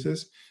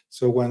services.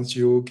 So once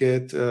you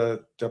get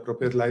the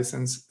appropriate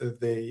license,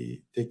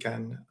 they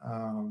can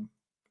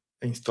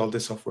install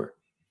the software.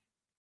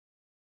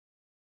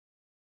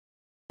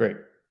 Great.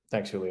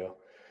 Thanks, Julio.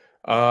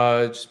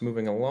 Just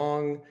moving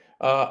along.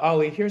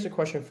 Ali, here's a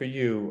question for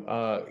you.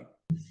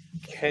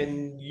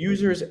 Can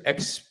users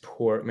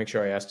export, make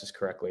sure I asked this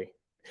correctly,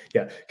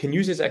 Yeah, can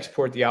users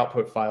export the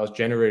output files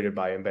generated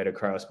by Embedded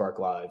CryoSPARC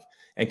Live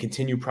and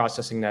continue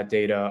processing that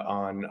data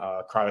on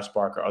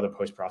CryoSPARC or other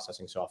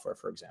post-processing software,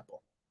 for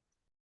example?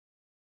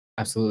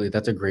 Absolutely.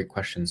 That's a great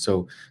question.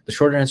 So the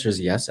short answer is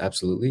yes,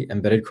 absolutely.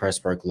 Embedded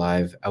CryoSPARC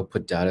Live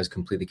output data is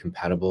completely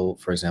compatible,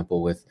 for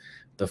example, with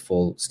the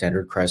full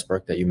standard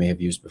CryoSPARC that you may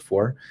have used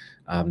before.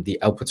 The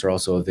outputs are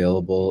also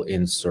available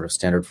in sort of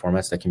standard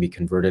formats that can be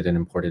converted and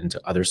imported into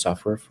other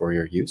software for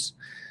your use.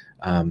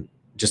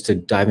 Just to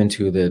dive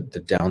into the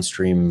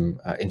downstream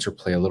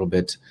interplay a little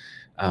bit,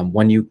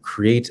 when you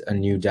create a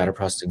new data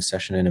processing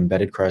session in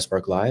Embedded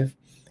CryoSPARC Live,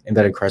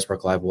 Embedded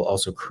CryoSPARC Live will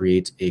also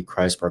create a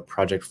CryoSPARC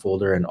project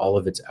folder, and all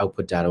of its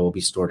output data will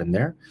be stored in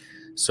there.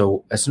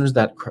 So as soon as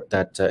that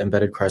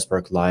Embedded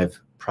CryoSPARC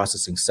Live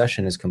processing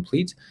session is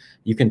complete,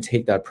 you can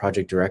take that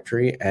project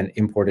directory and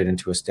import it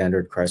into a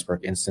standard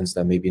CryoSPARC instance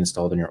that may be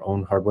installed in your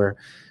own hardware,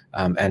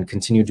 and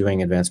continue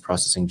doing advanced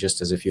processing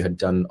just as if you had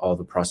done all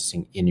the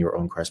processing in your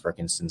own CryoSPARC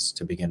instance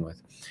to begin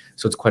with.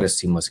 So it's quite a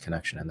seamless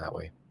connection in that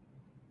way.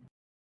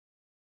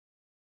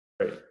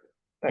 Great.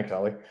 Thanks,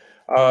 Ali.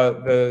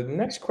 The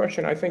next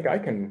question I think I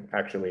can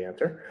actually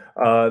answer.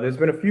 There's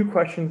been a few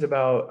questions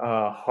about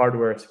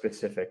hardware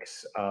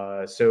specifics.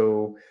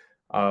 So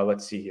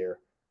let's see here.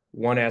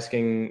 One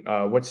asking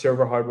what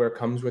server hardware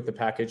comes with the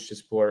package to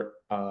support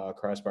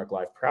CryoSPARC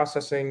Live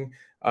processing,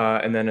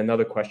 and then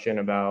another question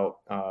about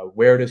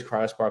where does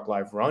CryoSPARC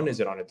Live run? Is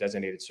it on a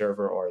designated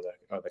server or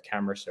the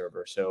camera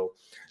server? So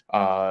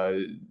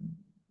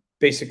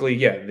basically,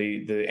 yeah,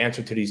 the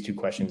answer to these two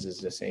questions is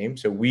the same.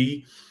 So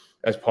we,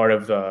 as part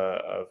of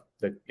the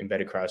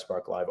Embedded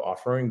CryoSPARC Live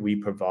offering, we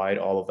provide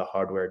all of the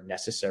hardware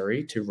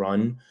necessary to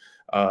run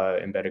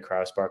Embedded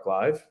CryoSPARC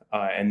Live,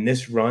 and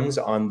this runs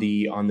on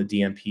the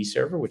DMP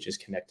server, which is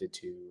connected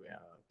to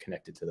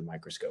the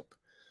microscope.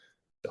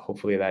 So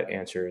hopefully that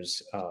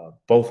answers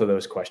both of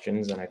those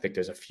questions, and I think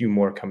there's a few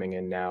more coming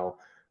in now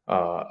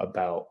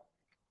about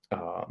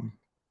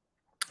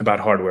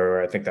hardware,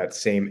 where I think that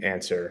same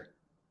answer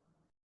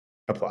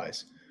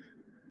applies.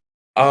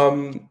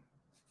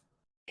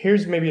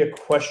 Here's maybe a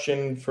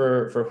question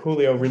for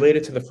Julio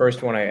related to the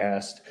first one I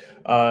asked.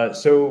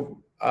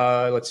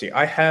 Let's see.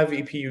 I have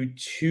EPU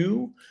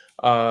 2.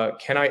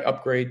 Can I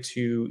upgrade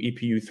to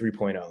EPU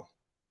 3.0?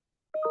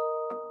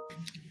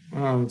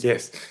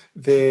 Yes.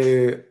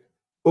 The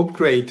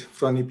upgrade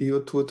from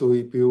EPU 2 to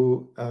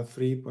EPU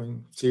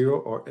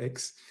 3.0 or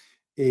X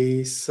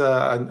is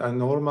a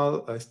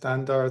normal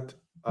standard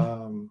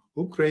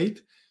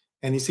upgrade,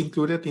 and it's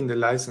included in the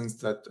license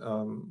that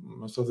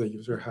most of the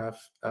users have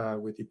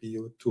with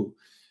EPU 2.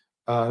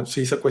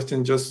 So it's a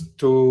question just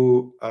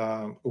to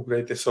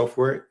upgrade the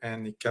software,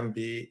 and it can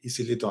be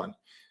easily done.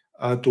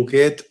 To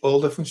get all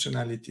the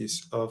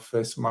functionalities of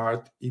a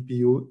smart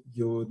EPU,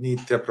 you need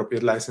the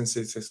appropriate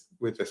licenses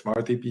with a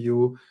smart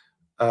EPU,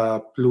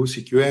 plus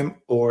EQM,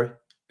 or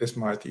a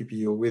smart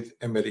EPU with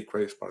Embedded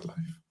CryoSPARC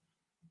Live.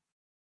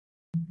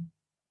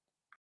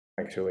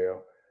 Thanks,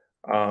 Julio.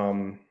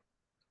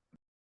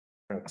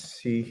 Let's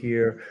see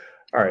here.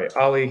 All right,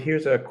 Ali,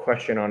 here's a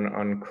question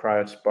on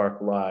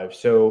CryoSPARC Live.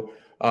 So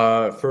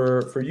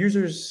for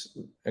users,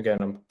 again,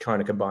 I'm trying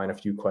to combine a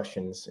few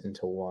questions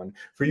into one.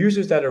 For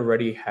users that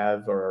already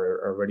have or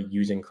are already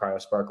using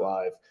CryoSPARC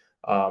Live,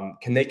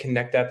 can they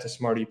connect that to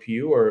Smart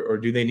EPU, or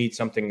do they need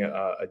something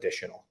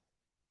additional?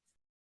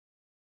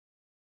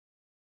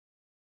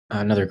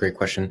 Another great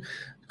question.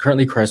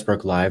 Currently,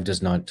 CryoSPARC Live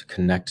does not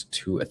connect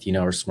to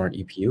Athena or Smart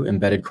EPU.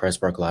 Embedded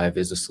CryoSPARC Live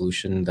is a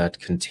solution that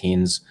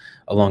contains,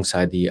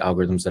 alongside the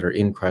algorithms that are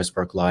in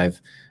CryoSPARC Live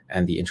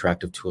and the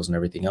interactive tools and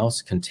everything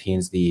else,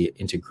 contains the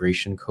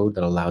integration code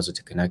that allows it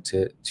to connect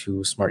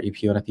to Smart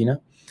EPU and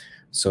Athena.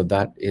 So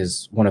that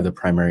is one of the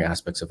primary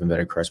aspects of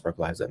Embedded CryoSPARC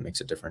Live that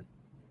makes it different.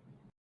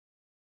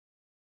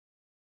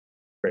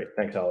 Great,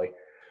 thanks, Ali.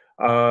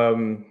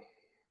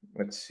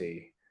 Let's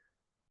see.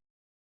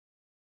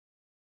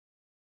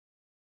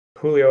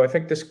 Julio, I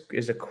think this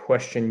is a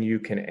question you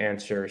can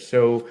answer.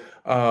 So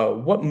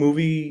what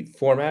movie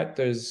format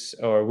does,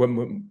 or what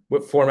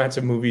formats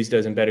of movies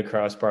does Embedded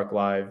CryoSPARC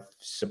Live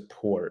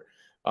support?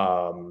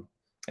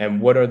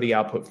 And what are the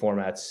output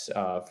formats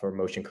for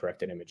motion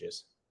corrected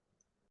images?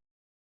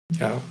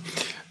 Yeah.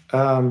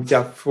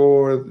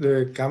 For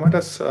the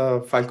cameras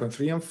Falcon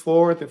 3 and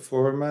 4, the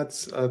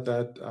formats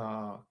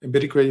that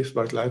Embedded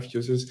CryoSPARC Live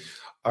uses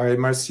are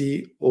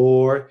MRC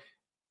or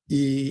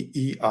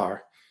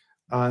EER.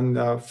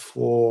 And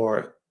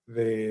for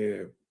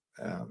the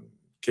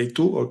K2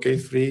 or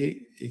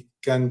K3, it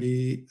can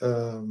be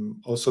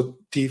also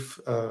TIFF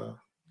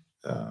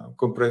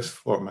compressed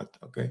format.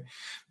 Okay,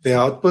 the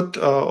output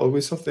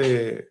always of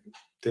the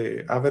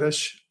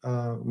average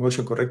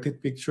motion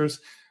corrected pictures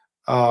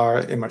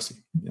are MRC.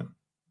 Yeah.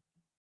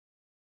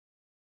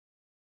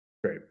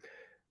 Great.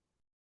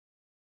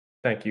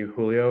 Thank you,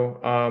 Julio.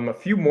 A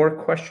few more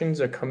questions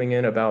are coming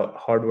in about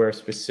hardware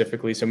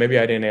specifically. So maybe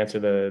I didn't answer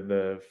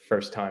the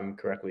first time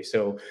correctly.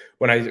 So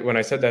when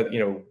I said that,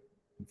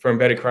 for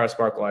Embedded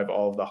CryoSPARC Live,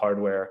 all of the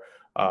hardware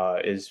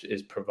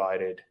is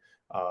provided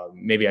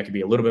Maybe I could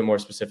be a little bit more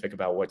specific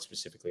about what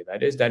specifically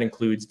that is. That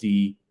includes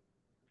the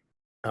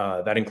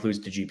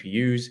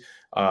GPUs,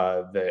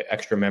 the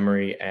extra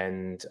memory,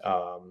 and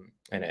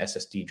an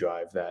SSD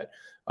drive that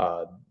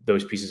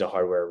those pieces of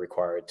hardware are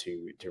required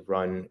to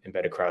run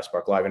Embedded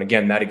CryoSPARC Live. And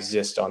again, that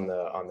exists on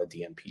the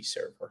DMP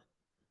server.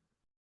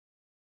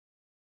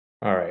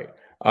 All right.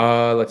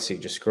 Let's see.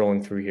 Just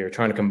scrolling through here,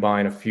 trying to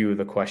combine a few of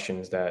the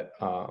questions that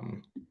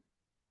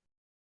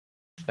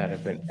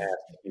have been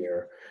asked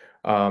here.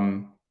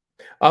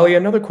 Ali,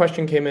 another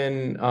question came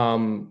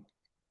in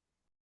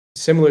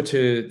similar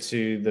to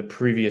the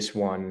previous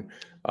one,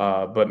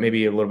 but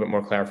maybe a little bit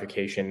more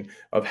clarification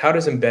of how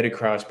does Embedded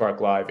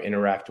CryoSPARC Live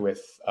interact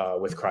with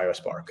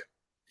CryoSPARC?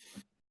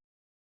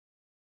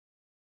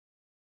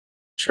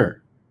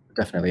 Sure,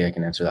 definitely I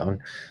can answer that one.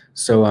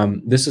 So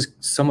this is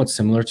somewhat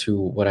similar to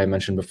what I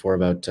mentioned before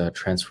about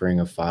transferring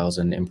of files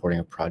and importing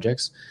of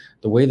projects.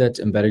 The way that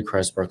Embedded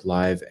CryoSPARC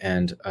Live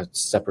and a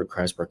separate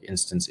CryoSPARC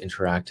instance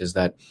interact is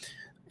that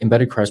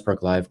Embedded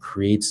CryoSPARC Live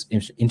creates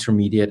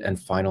intermediate and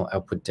final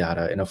output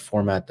data in a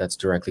format that's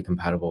directly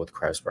compatible with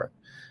CryoSPARC.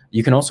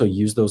 You can also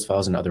use those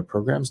files in other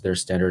programs.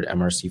 There's standard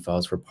MRC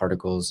files for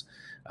particles,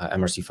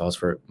 MRC files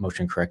for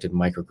motion-corrected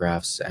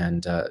micrographs,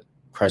 and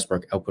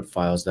CryoSPARC output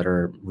files that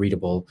are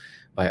readable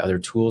by other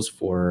tools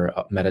for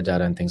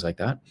metadata and things like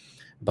that.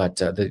 But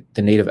the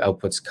native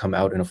outputs come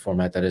out in a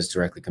format that is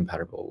directly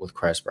compatible with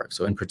CryoSPARC.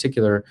 So in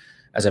particular,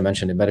 as I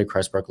mentioned, Embedded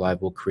CryoSPARC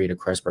Live will create a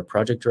CryoSPARC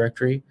project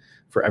directory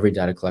for every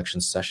data collection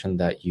session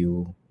that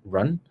you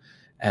run.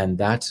 And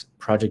that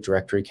project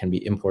directory can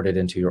be imported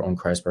into your own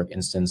CryoSPARC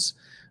instance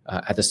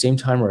at the same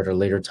time or at a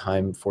later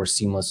time for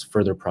seamless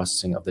further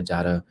processing of the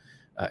data,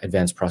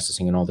 advanced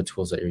processing, and all the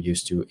tools that you're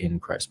used to in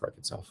CryoSPARC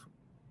itself.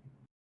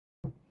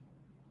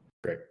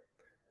 Great.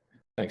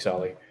 Thanks,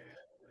 Ali.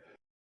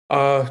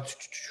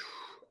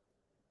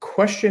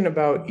 Question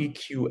about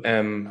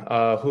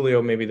EQM.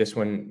 Julio, maybe this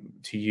one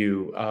to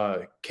you.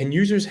 Can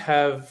users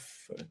have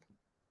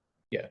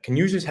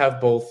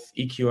both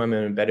EQM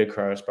and Embedded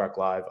CryoSPARC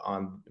Live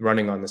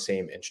running on the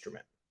same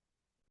instrument?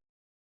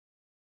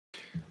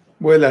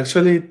 Well,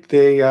 actually,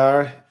 they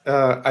are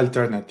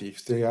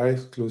alternatives. They are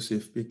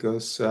exclusive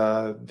because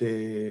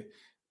the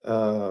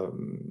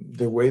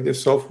way the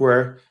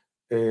software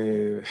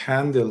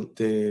handle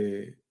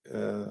the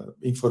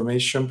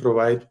information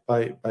provided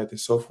by the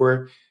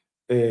software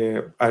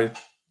are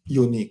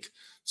unique.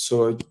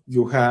 So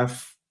you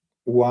have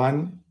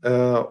one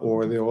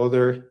or the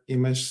other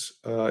image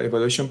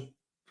evaluation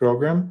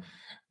program.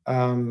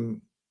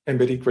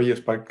 Embedded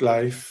CryoSPARC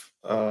Live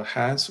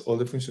has all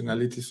the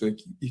functionalities of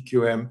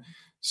EQM,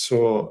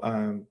 so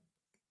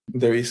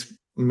there is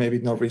maybe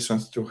no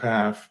reasons to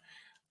have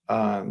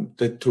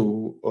the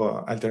two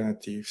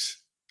alternatives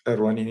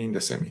running in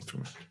the same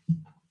instrument.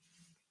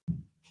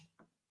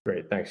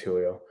 Great, thanks,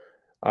 Julio.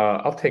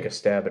 I'll take a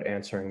stab at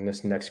answering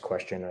this next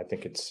question. I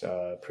think it's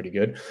pretty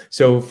good.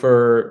 So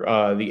for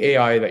the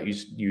AI that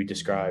you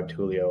described,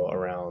 Julio,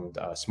 around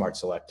Smart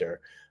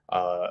Selector,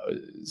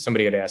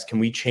 somebody had asked, can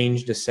we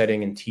change the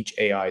setting and teach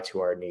AI to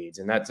our needs?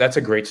 And that's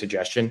a great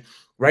suggestion.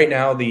 Right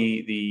now,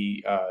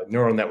 the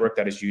neural network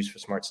that is used for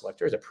Smart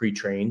Selector is a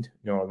pre-trained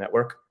neural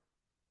network.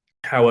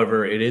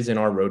 However, it is in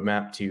our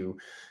roadmap to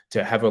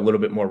have a little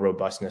bit more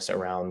robustness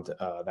around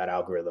that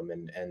algorithm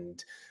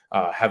and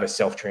have a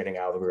self-training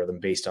algorithm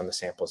based on the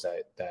samples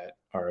that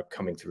are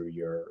coming through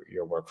your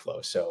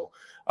workflow. So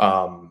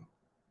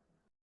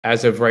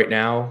as of right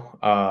now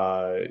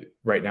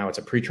it's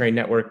a pre-trained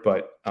network,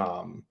 but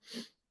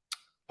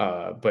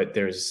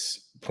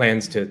there's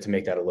plans to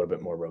make that a little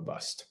bit more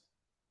robust.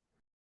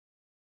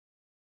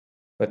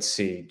 Let's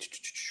see.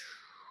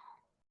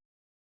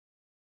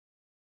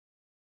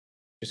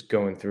 Just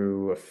going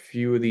through a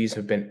few of these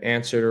have been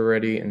answered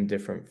already in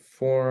different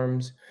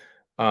forms.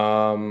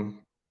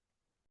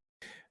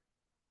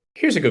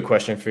 Here's a good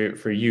question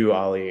for you,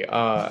 Ali.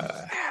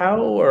 How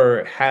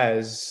or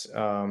has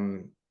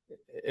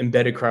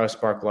Embedded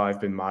CryoSPARC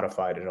Live been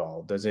modified at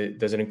all? Does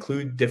it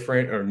include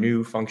different or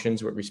new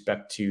functions with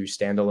respect to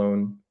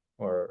standalone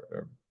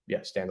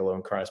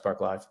standalone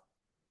CryoSPARC Live?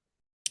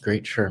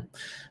 Great, sure.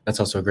 That's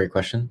also a great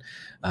question.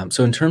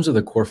 So in terms of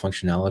the core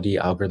functionality,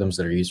 algorithms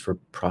that are used for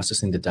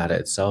processing the data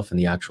itself and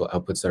the actual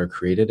outputs that are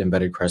created,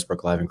 Embedded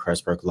CryoSPARC Live and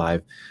CryoSPARC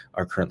Live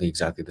are currently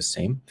exactly the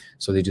same.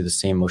 So they do the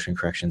same motion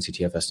correction,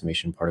 CTF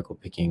estimation, particle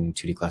picking,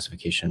 2D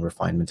classification,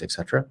 refinement,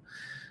 etc.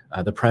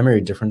 The primary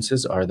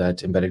differences are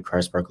that Embedded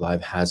CryoSPARC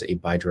Live has a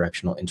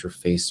bidirectional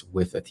interface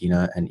with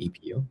Athena and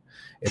EPU.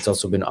 It's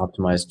also been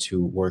optimized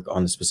to work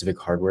on the specific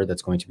hardware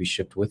that's going to be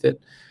shipped with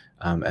it,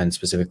 and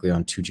specifically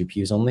on 2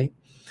 GPUs only.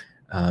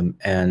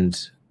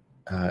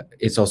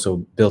 It's also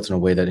built in a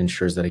way that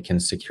ensures that it can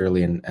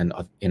securely and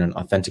in an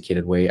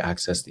authenticated way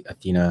access the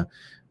Athena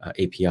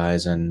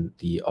APIs and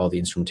all the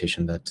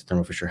instrumentation that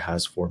Thermo Fisher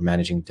has for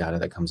managing data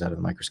that comes out of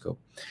the microscope.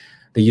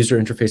 The user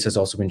interface has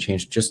also been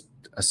changed just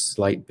a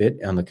slight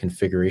bit on the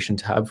configuration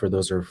tab for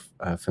those who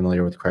are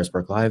familiar with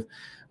CryoSPARC Live.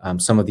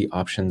 Some of the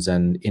options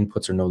and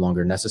inputs are no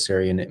longer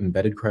necessary in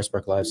embedded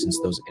CryoSPARC Live, since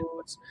those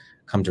inputs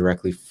come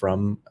directly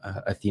from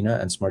Athena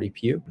and Smart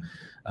EPU.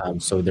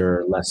 So there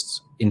are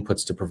less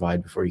inputs to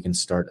provide before you can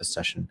start a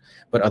session.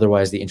 But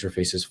otherwise, the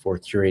interfaces for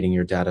curating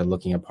your data,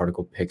 looking at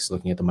particle picks,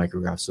 looking at the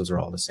micrographs, those are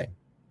all the same.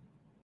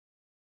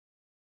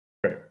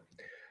 Great.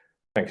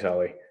 Thanks,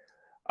 Ali.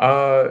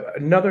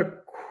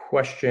 Another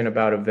question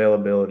about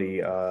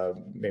availability,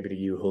 maybe to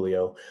you,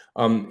 Julio.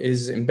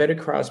 Is Embedded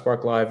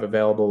CryoSPARC Live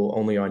available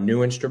only on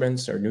new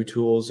instruments or new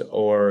tools,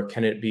 or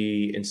can it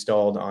be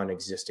installed on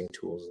existing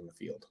tools in the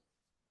field?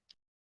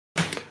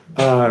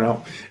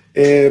 No.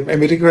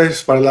 Embedded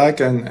CryoSPARC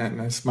Live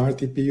and Smart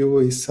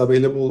EPU is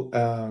available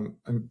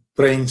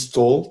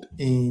pre-installed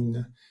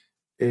in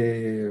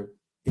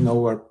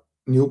our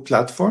new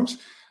platforms.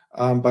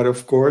 But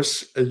of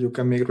course, you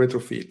can make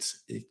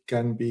retrofits. It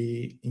can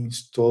be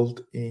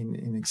installed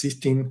in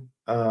existing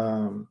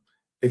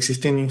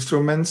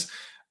instruments.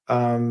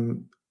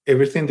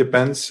 Everything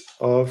depends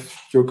of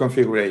your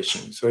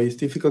configuration. So it's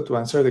difficult to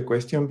answer the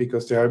question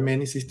because there are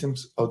many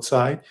systems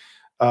outside.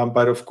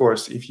 But of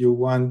course, if you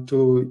want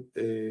to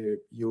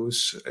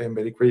use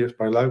Embedded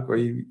CryoSPARC Live or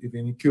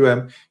even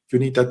QM, you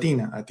need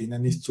Athena. Athena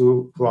needs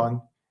to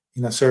run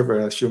in a server,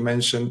 as you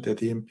mentioned, the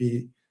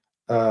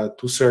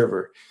DMP2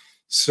 server.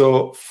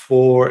 So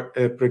for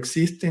a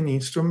pre-existing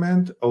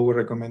instrument, our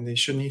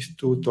recommendation is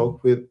to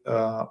talk with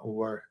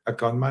our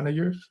account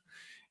managers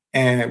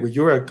and with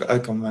your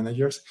account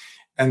managers,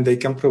 and they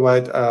can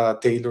provide a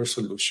tailored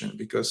solution,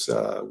 because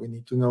we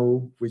need to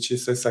know which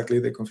is exactly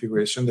the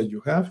configuration that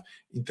you have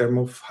in terms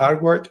of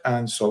hardware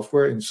and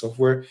software. In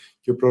software,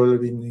 you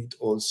probably need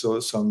also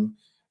some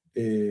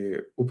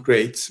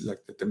upgrades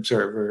like the temp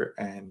server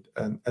and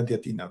the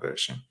Athena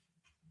version.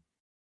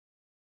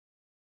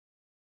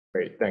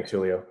 Great, thanks,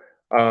 Julio.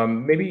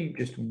 Maybe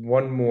just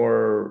one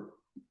more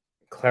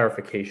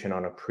clarification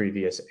on a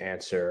previous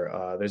answer.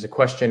 There's a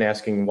question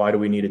asking, why do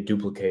we need a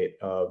duplicate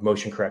of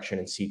motion correction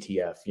and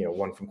CTF?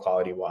 One from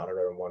Quality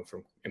Monitor and one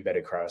from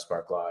Embedded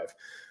CryoSPARC Live.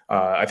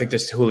 I think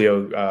this,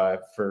 Julio,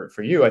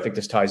 for you, I think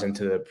this ties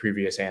into the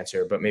previous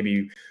answer, but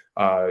maybe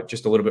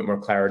just a little bit more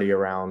clarity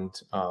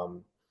around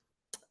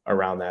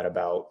that,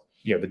 about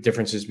the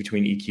differences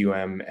between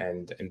EQM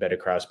and Embedded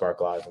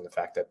CryoSPARC Live, and the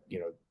fact that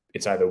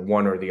it's either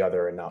one or the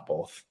other and not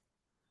both.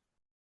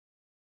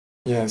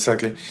 Yeah,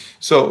 exactly.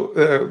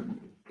 So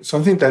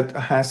something that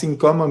has in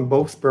common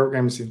both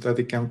programs is that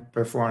they can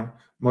perform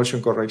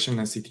motion correction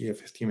and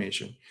CTF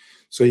estimation.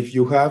 So if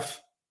you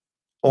have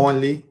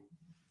only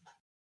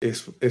a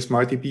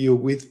Smart EPU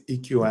with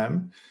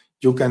EQM,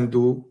 you can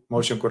do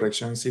motion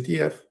correction and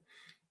CTF.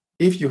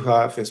 If you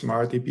have a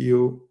Smart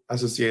EPU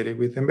associated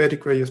with Embedded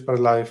CryoSPARC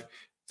Live,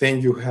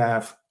 then you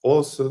have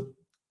also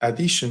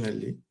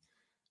additionally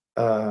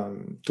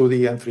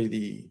 2D and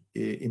 3D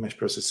image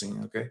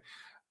processing, okay?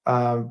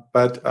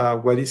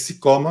 But what is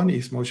common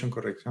is motion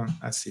correction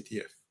and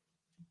CTF.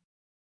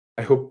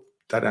 I hope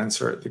that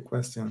answered the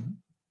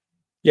question.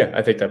 Yeah,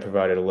 I think that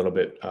provided a little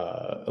bit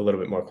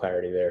more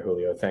clarity there,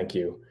 Julio. Thank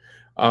you.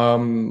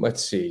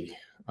 Let's see.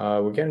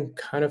 We're getting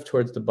kind of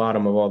towards the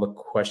bottom of all the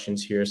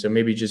questions here, so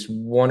maybe just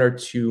one or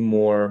two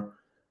more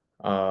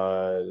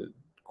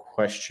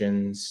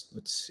questions.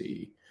 Let's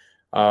see.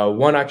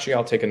 One, actually,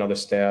 I'll take another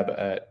stab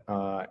at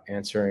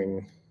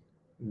answering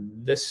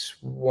this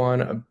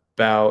one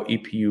about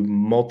EPU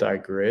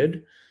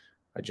multigrid.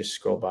 I just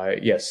scroll by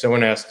it. Yes,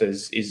 someone asked,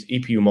 is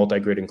EPU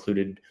multigrid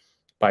included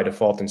by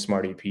default in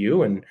Smart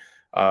EPU?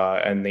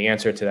 And the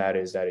answer to that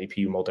is that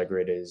EPU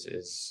multigrid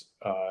is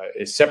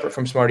separate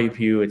from Smart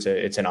EPU.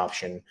 It's an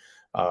option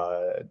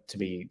to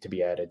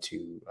be added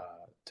to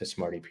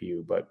Smart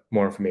EPU, but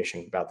more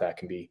information about that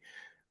can be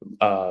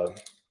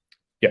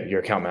your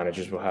account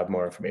managers will have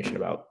more information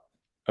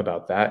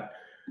about that.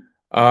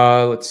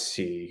 Let's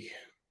see.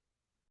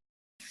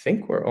 I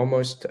think we're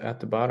almost at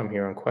the bottom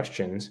here on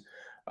questions.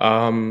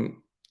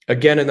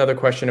 Again, another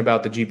question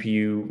about the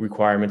GPU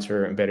requirements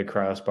for Embedded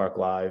CryoSPARC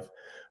Live.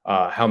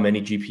 How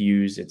many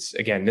GPUs?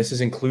 This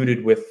is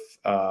included with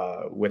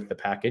the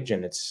package,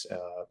 and it's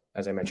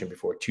as I mentioned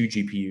before, 2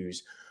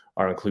 GPUs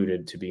are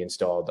included to be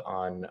installed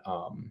on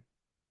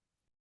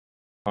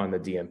the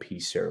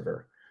DMP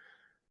server.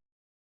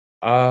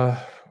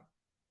 Let's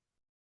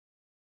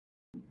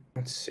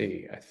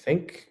see. I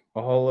think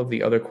all of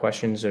the other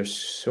questions are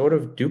sort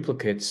of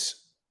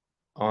duplicates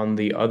on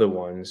the other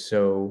ones.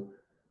 So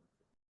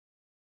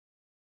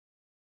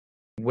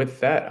with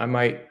that, I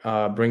might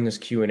bring this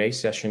Q&A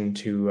session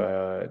to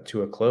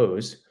a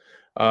close.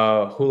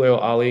 Julio,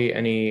 Ali,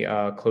 any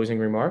closing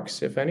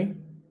remarks, if any?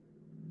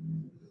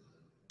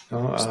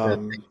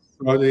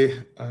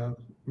 Probably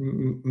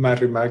my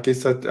remark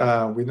is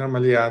that we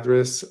normally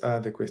address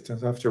the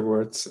questions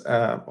afterwards.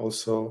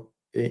 Also,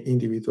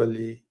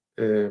 individually,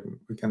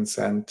 we can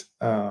send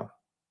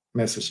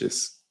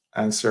messages,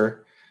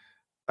 answer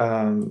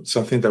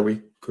something that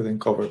we couldn't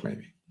cover,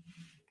 maybe.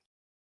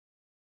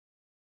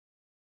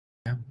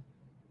 Yeah,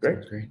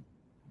 great.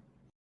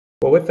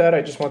 Well, with that,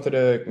 I just wanted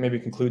to maybe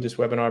conclude this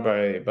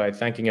webinar by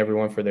thanking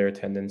everyone for their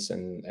attendance.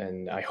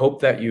 And I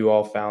hope that you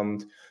all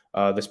found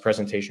this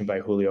presentation by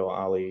Julio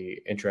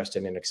Ali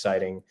interesting and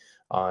exciting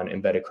on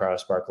Embedded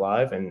CryoSPARC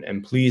Live.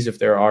 And please, if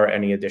there are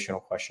any additional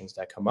questions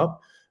that come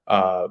up,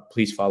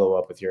 please follow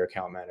up with your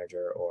account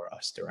manager or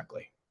us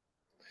directly.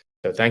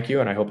 So thank you,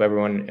 and I hope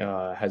everyone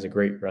has a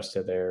great rest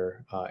of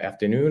their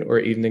afternoon or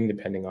evening,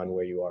 depending on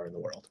where you are in the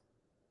world.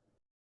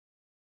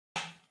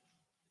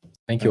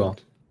 Thank you all.